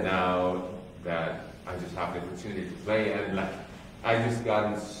excited now that I just have the opportunity to play. And I just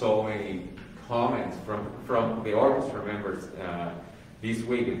gotten so many comments from the orchestra members this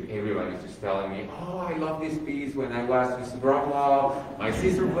week, and everybody's just telling me, "Oh, I love this piece. When I was just growing up, my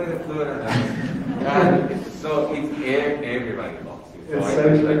sister played the flute," and so everybody loves it.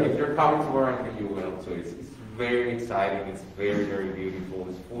 So if you're coming tomorrow, I think you will too. It's very exciting. It's very, very beautiful.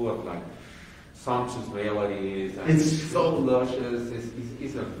 It's full of sumptuous melodies. And it's so luscious.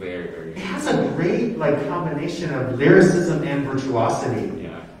 It's a very, very. It has a great combination of lyricism and virtuosity.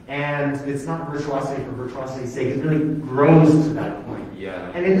 Yeah. And it's not virtuosity for virtuosity's sake. It really grows to that point.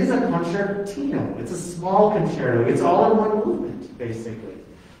 Yeah. And it is a concertino. It's a small concerto. It's all in one movement, basically.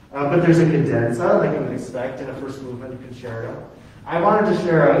 But there's a cadenza, like you would expect in a first movement concerto. I wanted to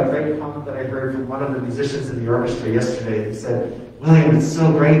share a great comment that I heard from one of the musicians in the orchestra yesterday. They said, "William, it's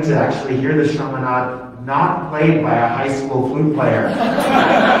so great to actually hear the chaminade not played by a high school flute player."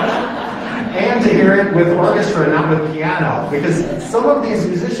 And to hear it with orchestra, not with piano. Because some of these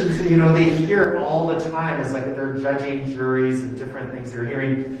musicians, they hear all the time as they're judging juries and different things. They're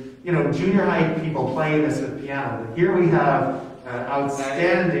hearing, junior high people playing this with piano. But here we have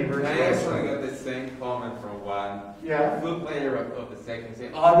outstanding virtuoso. I actually got the same comment from one flute player of the second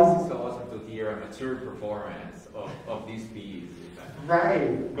saying, "Oh, this is so awesome to hear a mature performance of this piece."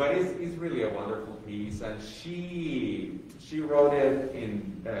 Right. But it's really a wonderful piece, and she wrote it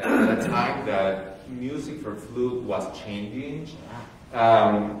in at a time that music for flute was changing,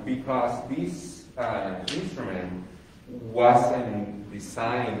 because this instrument wasn't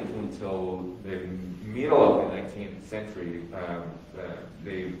designed until the middle of the 19th century.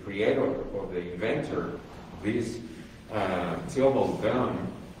 The creator or the inventor, this Theobald Dunn,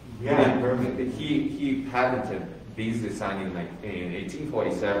 he patented this design in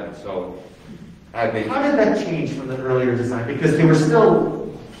 1847. So how did that change from the earlier design? Because they were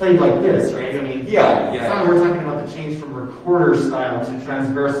still played like this, right? I mean, yeah. It's not we're talking about the change from recorder style to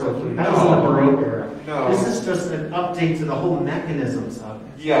transversal flute. That was in the Baroque era. No. This is just an update to the whole mechanisms of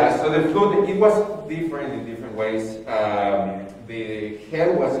it. Yeah, so the flute, it was different in different ways. The head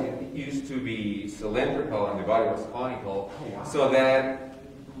used to be cylindrical and the body was conical. Oh, wow. So that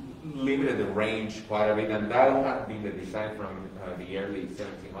limited the range quite a bit, and that had been the design from the early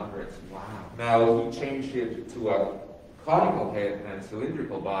 1700s. Wow. Now he changed it to a conical head and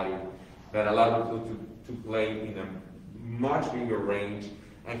cylindrical body that allowed the flute to play in a much bigger range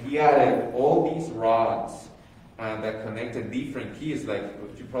And he added all these rods that connected different keys, like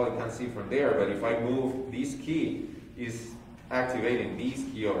you probably can't see from there, but if I move this key, is activating this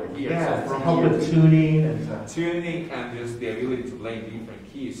key over here. Yeah, so for help with tuning and tuning and just the ability to play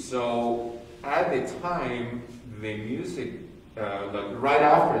different keys. So at the time, the music, like right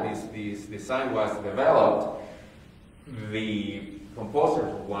after this design was developed, the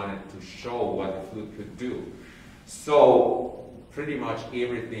composers wanted to show what the flute could do. So pretty much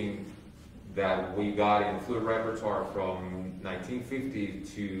everything that we got in flute repertoire from 1950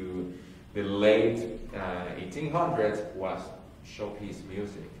 to the late 1800s was showpiece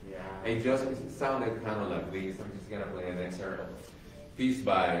music. yeah. It sounded kind of like this. I'm just gonna play an excerpt piece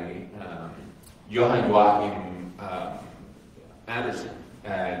by Johann Joachim Andersen,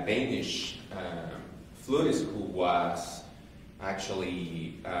 a Danish flutist who was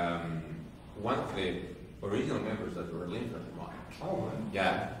actually one of the original members of the Berlin Philharmonic. Oh, wow.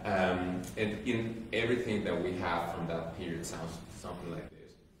 Yeah, and in everything that we have from that period sounds something like this.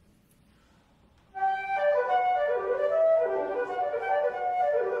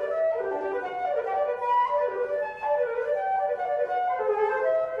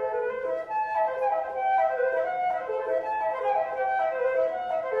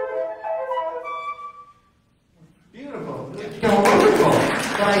 Beautiful. Wonderful.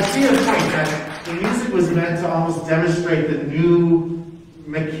 But I see a point that the music was meant to almost demonstrate the new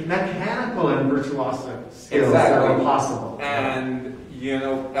mechanical and virtuosic skills that were possible. And you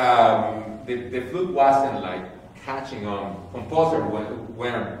know, the flute wasn't like catching on. Composer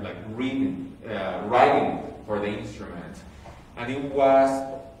weren't like writing for the instrument, and it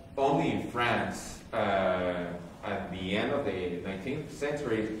was only in France at the end of the 19th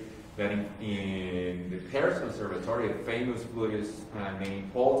century that in the Paris Conservatory, a famous flutist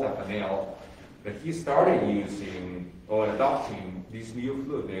named Paul Tafanel, that he started using or adopting this new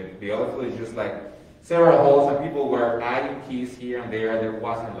flute. The other flute is just like several holes, and people were adding keys here and there. There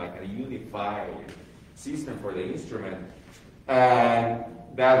wasn't like a unified system for the instrument, and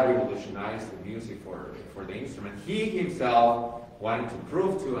that revolutionized the music for the instrument. He himself wanted to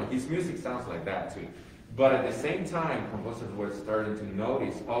prove to, and his music sounds like that too. But at the same time, composers were starting to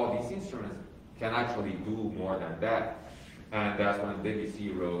notice, oh, these instruments can actually do more than that. And that's when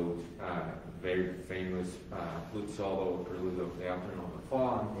Debussy wrote very famous flute solo, Prelude of the Afternoon of the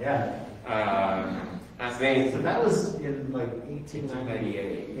Faun. Yeah. And then, So that was in like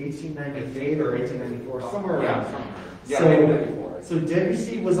 1898 or 1894, somewhere around. Yeah, So- 1894. So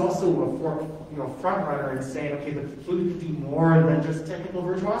Debussy was also a front runner in saying, okay, the flute could do more than just technical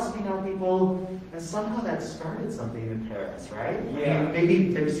virtuosity. Now people, and somehow that started something in Paris, right? Yeah. I mean,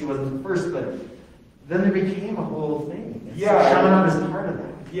 maybe Debussy wasn't the first, but then there became a whole thing. And Yeah. Chaminade is part of that.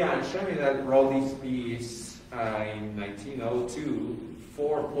 Yeah, and Chaminade wrote this piece in 1902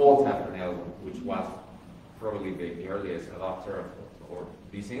 for Paul Tafanel, which was probably the earliest adopter of or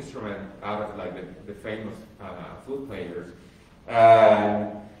this instrument out of like the famous flute players.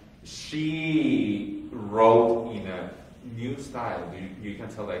 She wrote in a new style. You can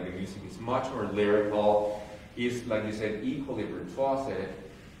tell like the music is much more lyrical. It's like you said, equally virtuosic,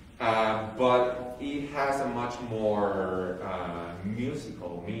 but it has a much more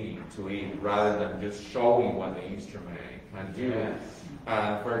musical meaning to it rather than just showing what the instrument can do.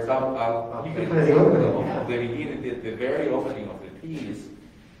 Yes. For example, You can play the opening, yeah. the beginning, the very opening of the piece,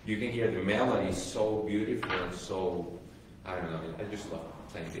 you can hear the melody so beautiful and so, I don't know, I just love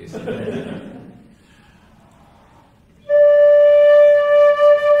playing this.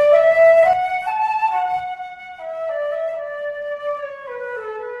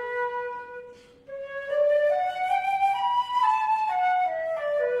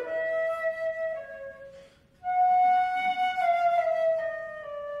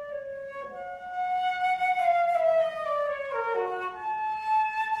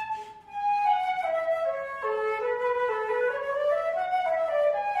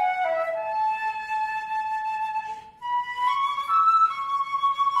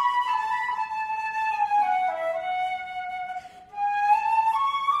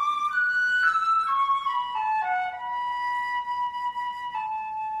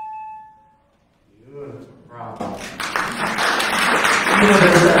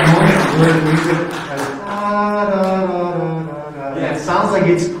 There's that moment where the music has and it sounds like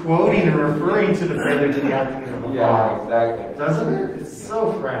it's quoting and referring to the Prelude to the Afternoon of the Faun. Exactly. Doesn't it? It's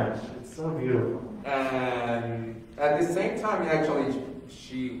so French. It's so beautiful. And at the same time, actually,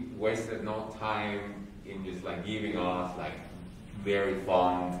 she wasted no time in just like giving us like very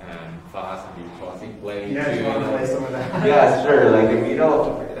fun and fast and virtuosic play. Yeah, you want to play some of that? Yeah, sure. Like the middle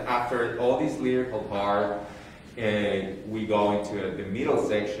of, after all this lyrical part, we go into the middle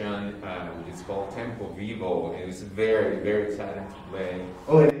section, which is called Tempo Vivo, and it's very, very exciting to play.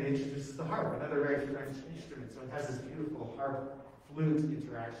 Oh, and it introduces the harp, another very French instrument, so it has this beautiful harp flute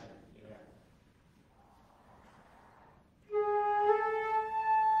interaction.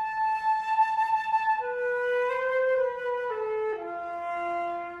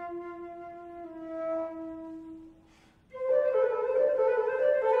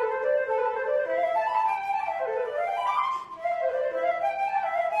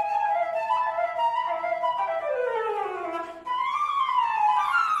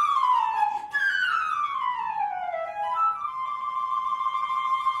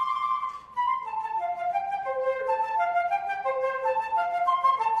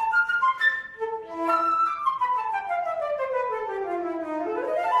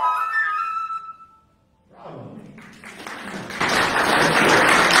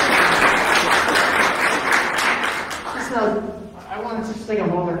 Take a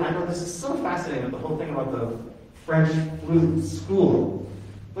moment. I know this is so fascinating, the whole thing about the French flute school.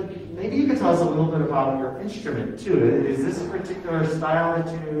 But maybe you could tell us a little bit about your instrument too. Is this a particular style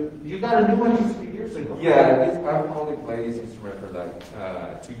that you got a new one just a few years ago? Yeah, I've only played this instrument for like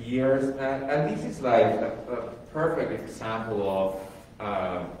 2 years, and this is like a perfect example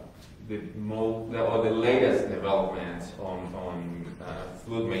of the latest developments on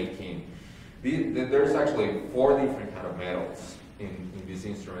flute making. There's actually 4 different kind of metals in this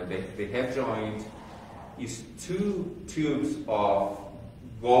instrument. The head joint is 2 tubes of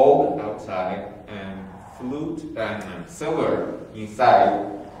gold outside and flute and silver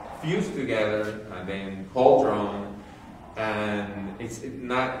inside, fused together, and then cold drawn. And it's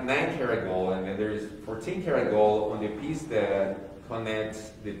 9 karat gold, and then there's 14 karat gold on the piece that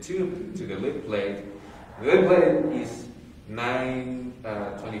connects the tube to the lid plate. The lid plate is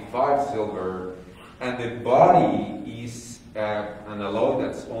 925 silver, and the body is an alloy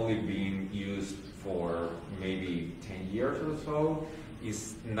that's only been used for maybe 10 years or so,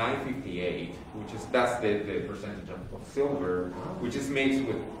 is 958, that's the percentage of silver, which is mixed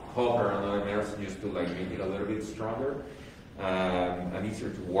with copper and other metals just to like make it a little bit stronger and easier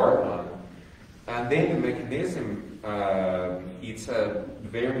to work on. And then the mechanism, it's a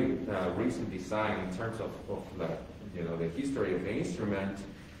very recent design in terms of like, the history of the instrument.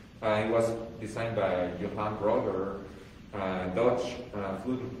 It was designed by Johann Roder, Dutch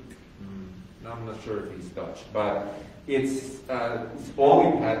flute. I'm not sure if he's Dutch, but it's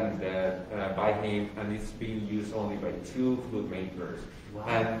only patented by him, and it's being used only by 2 flute makers. Wow.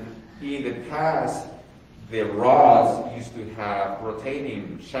 And in the past, the rods used to have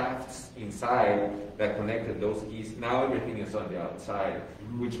rotating shafts inside that connected those keys. Now everything is on the outside,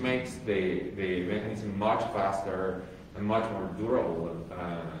 which makes the mechanism much faster and much more durable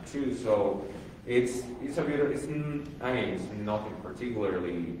too. So it's a beautiful. It's nothing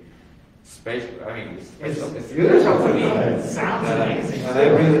particularly special. It's beautiful to me. It sounds amazing.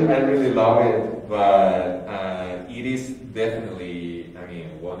 And I really love it. But it is definitely, a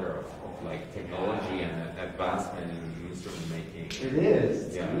wonder of like technology and advancement in instrument making. It is.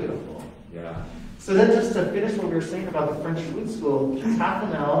 It's beautiful. Yeah. So then, just to finish what we were saying about the French flute school,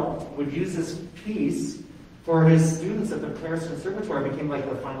 Tafanel would use this piece for his students at the Paris Conservatoire. It became like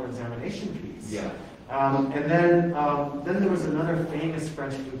the final examination piece. Yeah. And then there was another famous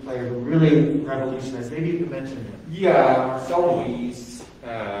French flute player who really revolutionized. Maybe you could mention him. Yeah, Marcel Ruiz.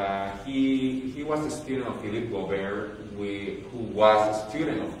 He was a student of Philippe Gobert, who was a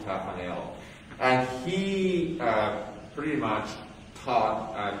student of Tafanel, and he pretty much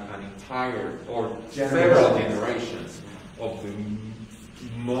taught an entire or several generations of the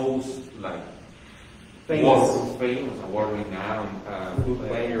most like famous award-renowned flute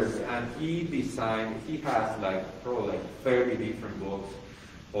players, and he has like probably like 30 different books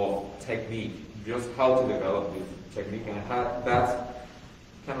of technique, just how to develop this technique, and that's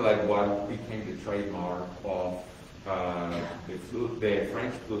kind of like what became the trademark of the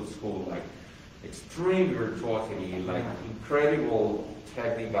French flute school, like extreme virtuosity, like incredible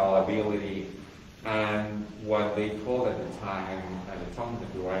technical ability, and what they called at the time the tone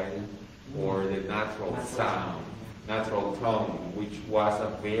naturel, or the natural sound, natural tone, which was a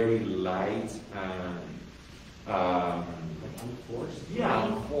very light and unforced,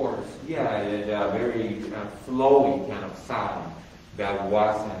 very flowy kind of sound that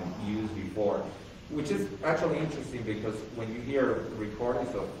wasn't used before. Which is actually interesting because when you hear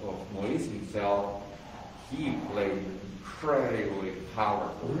recordings of Moise himself, he played incredibly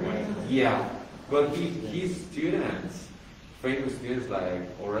powerful. Right? Yeah, but his students, famous students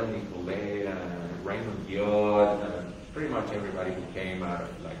like Aurélien Nicolet and Raymond Yod, and pretty much everybody who came out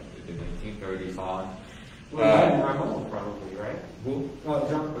of like the 1930s on, Ramon probably, right? Who?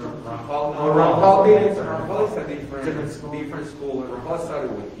 Ramon. Ramon is a different school. Ramon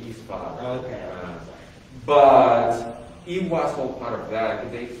started with Ysmael. Okay. But it was all part of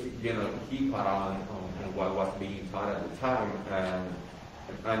that. They, he caught on what was being taught at the time,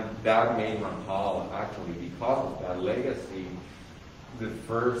 and that made Ramon actually, because of that legacy, the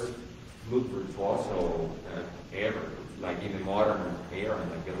first flute virtuoso ever, like in the modern era,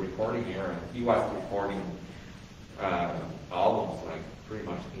 like the recording era. He was recording albums like pretty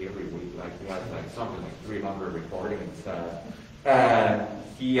much every week. Like he had like something like 300 recordings, and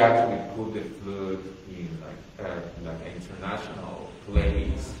he actually put the flute in like international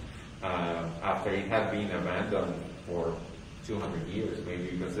plays after it had been abandoned for 200 years,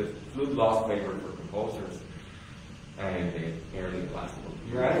 maybe, because the flute lost favor for composers in the early classical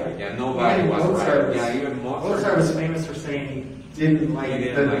period. Right. Yeah, nobody was right. Yeah, even Mozart was famous for saying he didn't like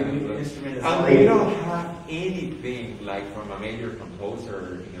the instrument. And we don't have anything like from a major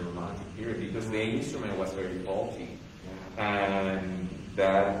composer in the Romantic period, because the instrument was very faulty. And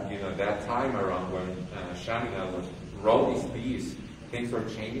that, that time around when Ysmael wrote this piece, things were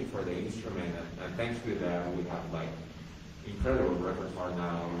changing for the instrument, and thanks to that, we have like incredible repertoire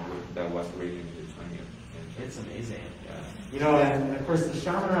now that was written in the 20th century. It's amazing. Yeah. And of course, the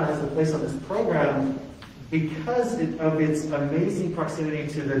Chaminade has a place on this program because of its amazing proximity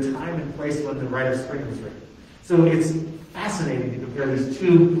to the time and place when the Rite of Spring was written. So it's fascinating to compare these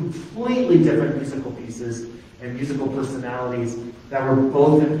two completely different musical pieces and musical personalities that were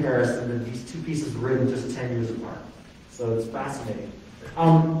both in Paris, and then these two pieces were written just 10 years apart. So it's fascinating.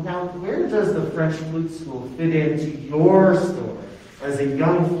 Now, where does the French flute school fit into your story? As a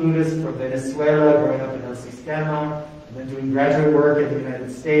young flutist from Venezuela, growing up in El Sistema, and then doing graduate work in the United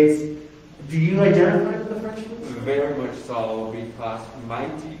States, do you identify with the French flute school? Very much so, because my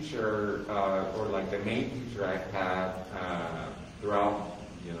teacher, or like the main teacher I had throughout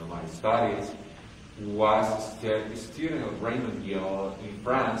my studies, was a student of Raymond Gill in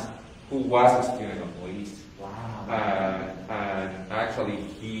France, who was a student of Moïse. Wow. And actually,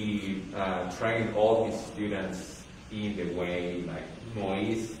 he trained all his students in the way like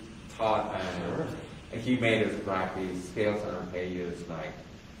Moïse taught, and he made us practice scales and arpeggios, like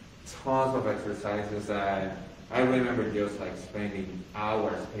tons of exercises. And I remember just like spending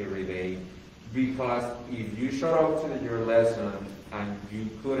hours every day, because if you showed up to your lesson and you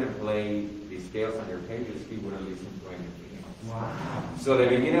couldn't play the scales and arpeggios, he wouldn't listen to anything else. Wow. So the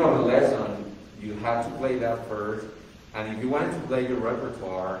beginning of the lesson, you had to play that first, and if you wanted to play your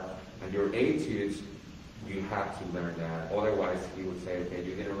repertoire and your etudes, you had to learn that. Otherwise, he would say, okay,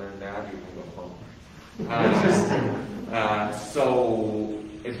 you didn't learn that, you can go home. Interesting. So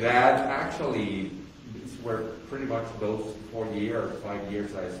that actually is where pretty much those 5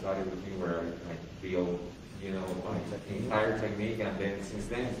 years I studied with him, where I built, my entire technique, and then since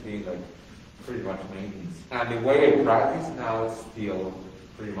then it's been like pretty much maintenance. And the way I practice now is still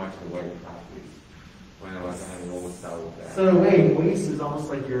pretty much the way I practice when I was having always started with that. So in a way, Moïse is almost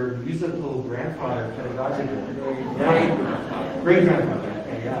like your musical grandfather, pedagogically. Great grandfather.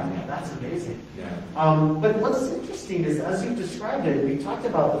 Okay, yeah, that's amazing. Yeah. But what's interesting is, as you described it, we talked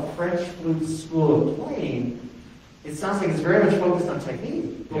about the French flute school of playing. It sounds like it's very much focused on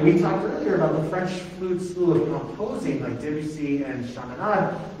technique. But we talked earlier about the French flute school of composing, like Debussy and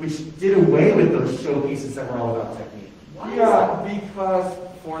Chaminade, which did away with those showpieces that were all about technique. Why is that? Because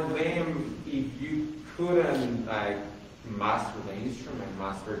for them, if you couldn't master the instrument,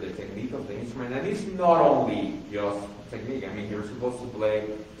 master the technique of the instrument, and it's not only just technique. I mean, you're supposed to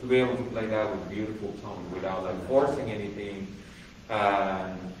be able to play that with beautiful tone without like forcing anything.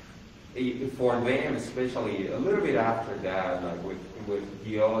 For them, especially a little bit after that, like with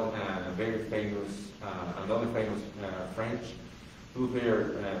Guillaume and another famous French flute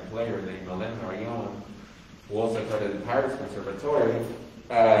player named Alain Marion, who also started the Paris Conservatory,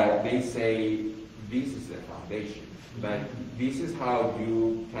 they say this is the foundation. Like this is how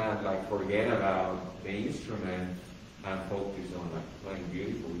you can like forget about the instrument and focus on like playing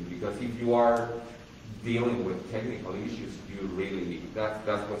beautifully. Because if you are dealing with technical issues, you really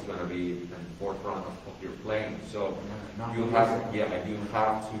that's what's going to be in the forefront of your playing. So you have to be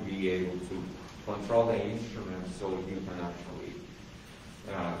able to control the instrument so you can actually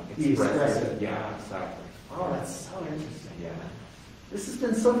express it. Yeah, exactly. Oh, that's so interesting. Yeah. This has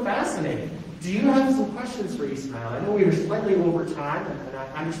been so fascinating. Do you have some questions for Ysmael? I know we were slightly over time, and I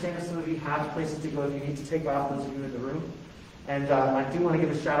understand that some of you have places to go if you need to take off, those of you in the room. And I do want to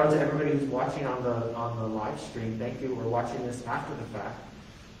give a shout out to everybody who's watching on the live stream. Thank you. We're watching this after the fact.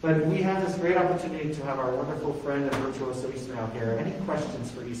 But we have this great opportunity to have our wonderful friend and virtuoso Ysmael here. Any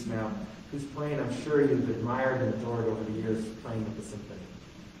questions for Ysmael, who's playing, I'm sure you've admired and adored over the years playing with the symphony?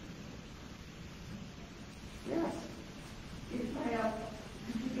 Yes. Ysmael,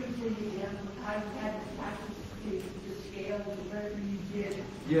 I've had to practice the scale wherever you did.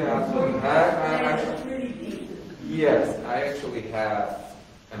 Yeah, so I actually have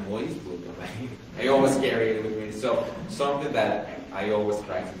a noise book. I always carry it with me. So something that I always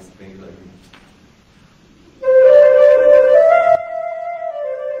practice things like.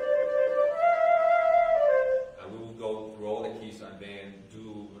 And we will go through all the keys and then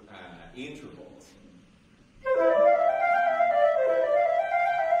do intervals.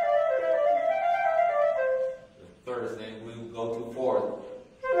 The third, then we will go to fourth.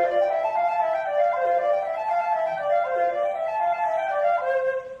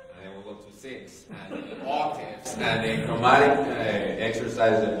 And octaves, and then chromatic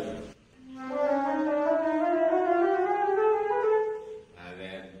exercises, and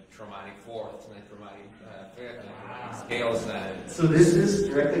then chromatic fourths, and chromatic fifths, and scales. So this is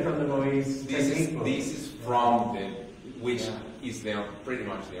directly from the noise This technique book. is from the, which is pretty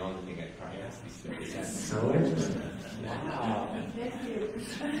much the only thing I practice these days. So interesting. Wow.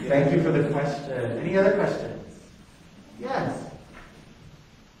 Thank you for the question. Any other questions? Yes.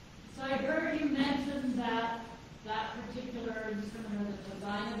 So I heard you mention that particular instrument, or the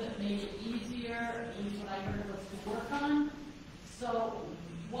design of it, made it easier, at least what I heard was to work on. So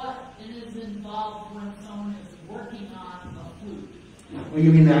what is involved when someone is working on a flute? Well,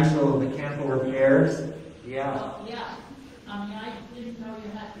 you mean the actual mechanical repairs? Yeah. Well, yeah. I mean, I didn't know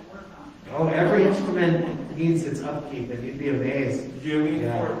you had to work on it. Oh, every instrument needs its upkeep, and you'd be amazed. Do you mean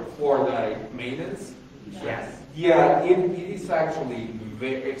Yeah. for the maintenance? Yes. Yeah, it is actually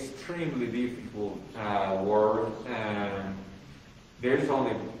extremely difficult work, and there's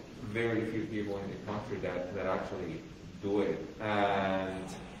only very few people in the country that actually do it. And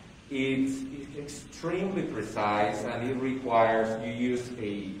it's extremely precise, and it requires you use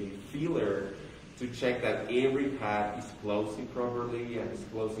a feeler to check that every pad is closing properly and is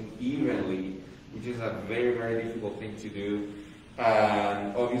closing evenly, which is a very, very difficult thing to do.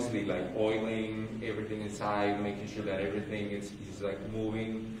 And obviously, like oiling everything inside, making sure that everything is like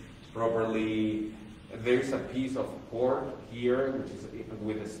moving properly. There's a piece of cork here, which is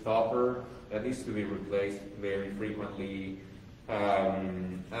with a stopper that needs to be replaced very frequently.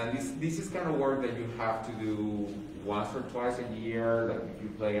 And this is kind of work that you have to do once or twice a year. Like if you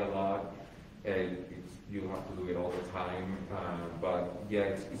play a lot, you have to do it all the time. But yeah,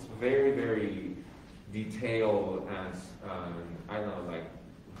 it's very, very detailed and I don't know, like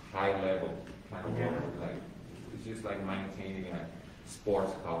high level kind of work. Like it's just like maintaining a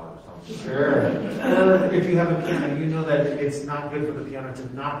sports car or something. Sure. Or if you have a piano, you know that it's not good for the piano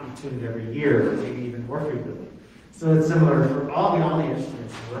to not be tuned every year, maybe even more frequently. So it's similar for all the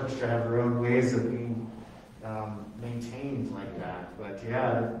instruments in the orchestra have their own ways of being maintained like that. But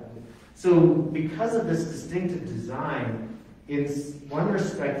yeah, so because of this distinctive design, in one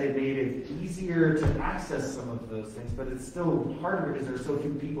respect, it made it easier to access some of those things, but it's still harder because there's so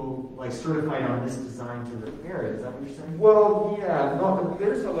few people like certified on this design to repair it. Is that what you're saying? Well, yeah, no,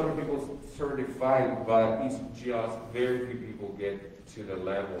 there's a lot of people certified, but it's just very few people get to the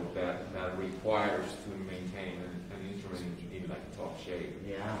level that requires to maintain an instrument in like top shape.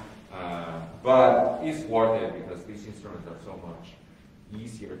 Yeah. But it's worth it because these instruments are so much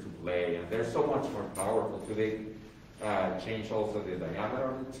easier to play, and they're so much more powerful today. Change also the diameter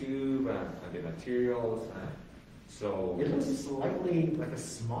of the tube and the materials. So It looks slightly like a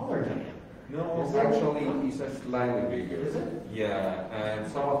smaller diameter. no, Is it? actually it's a slightly bigger. Is it? Yeah,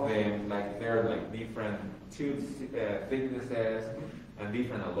 and some of them like they're like different tube thicknesses and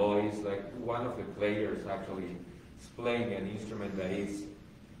different alloys. Like one of the players actually is playing an instrument that is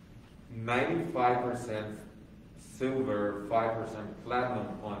 95% silver, 5% platinum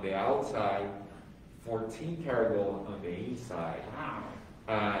on the outside, 14 karat gold on the inside. Wow.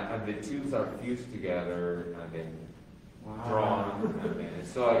 And the tubes are fused together and then Wow. drawn. And then,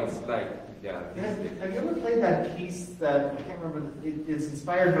 so it's like, yeah. Have you ever played that piece that, I can't remember, it's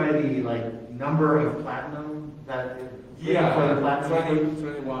inspired by the like number of platinum that Yeah, for the platinum.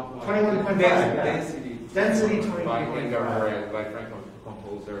 21.5. 21.5, yeah. Density. Density By 21.5. Edgar Varese, by French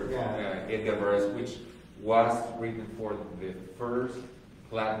composer Edgar Varese, which was written for the first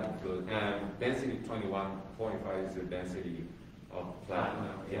platinum flute. And density 21.5 is the density of platinum.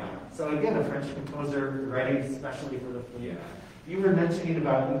 Yeah. So again, a French composer writing especially for the flute. Yeah. You were mentioning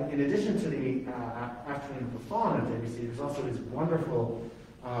about, in addition to the Afternoon of the Fawn at WC, there's also his wonderful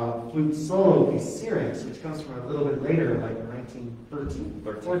flute solo piece, Syrinx, which comes from a little bit later, like 1913,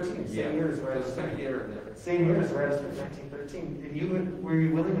 14, same years, right? Same year. Same years, right after 1913. Were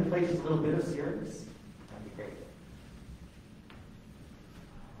you willing to play just a little bit of Syrinx? That'd be great.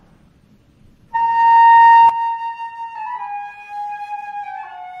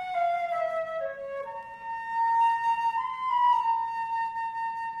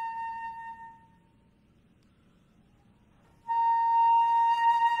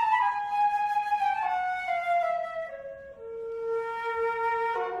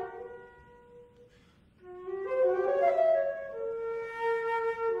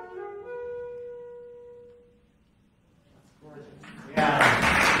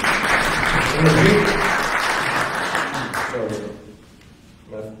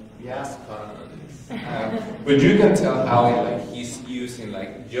 But you can tell how he's using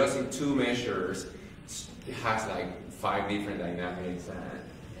just in 2 measures, it has 5 different dynamics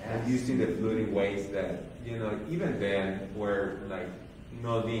and using the flute in ways that even then were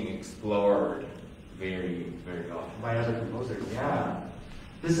not being explored very often by other composers. Yeah,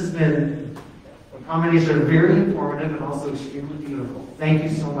 this has been a combination of very informative and also extremely beautiful. Thank you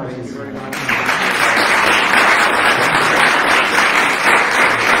so much. Thank you very much.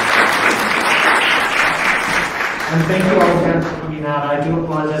 And thank you all again for coming out. I do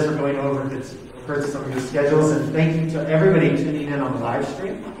apologize for going over if it's occurred to some of your schedules, and thank you to everybody tuning in on the live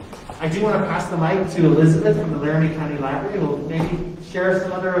stream. I do want to pass the mic to Elizabeth from the Laramie County Library, who will maybe share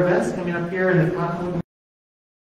some other events coming up here in the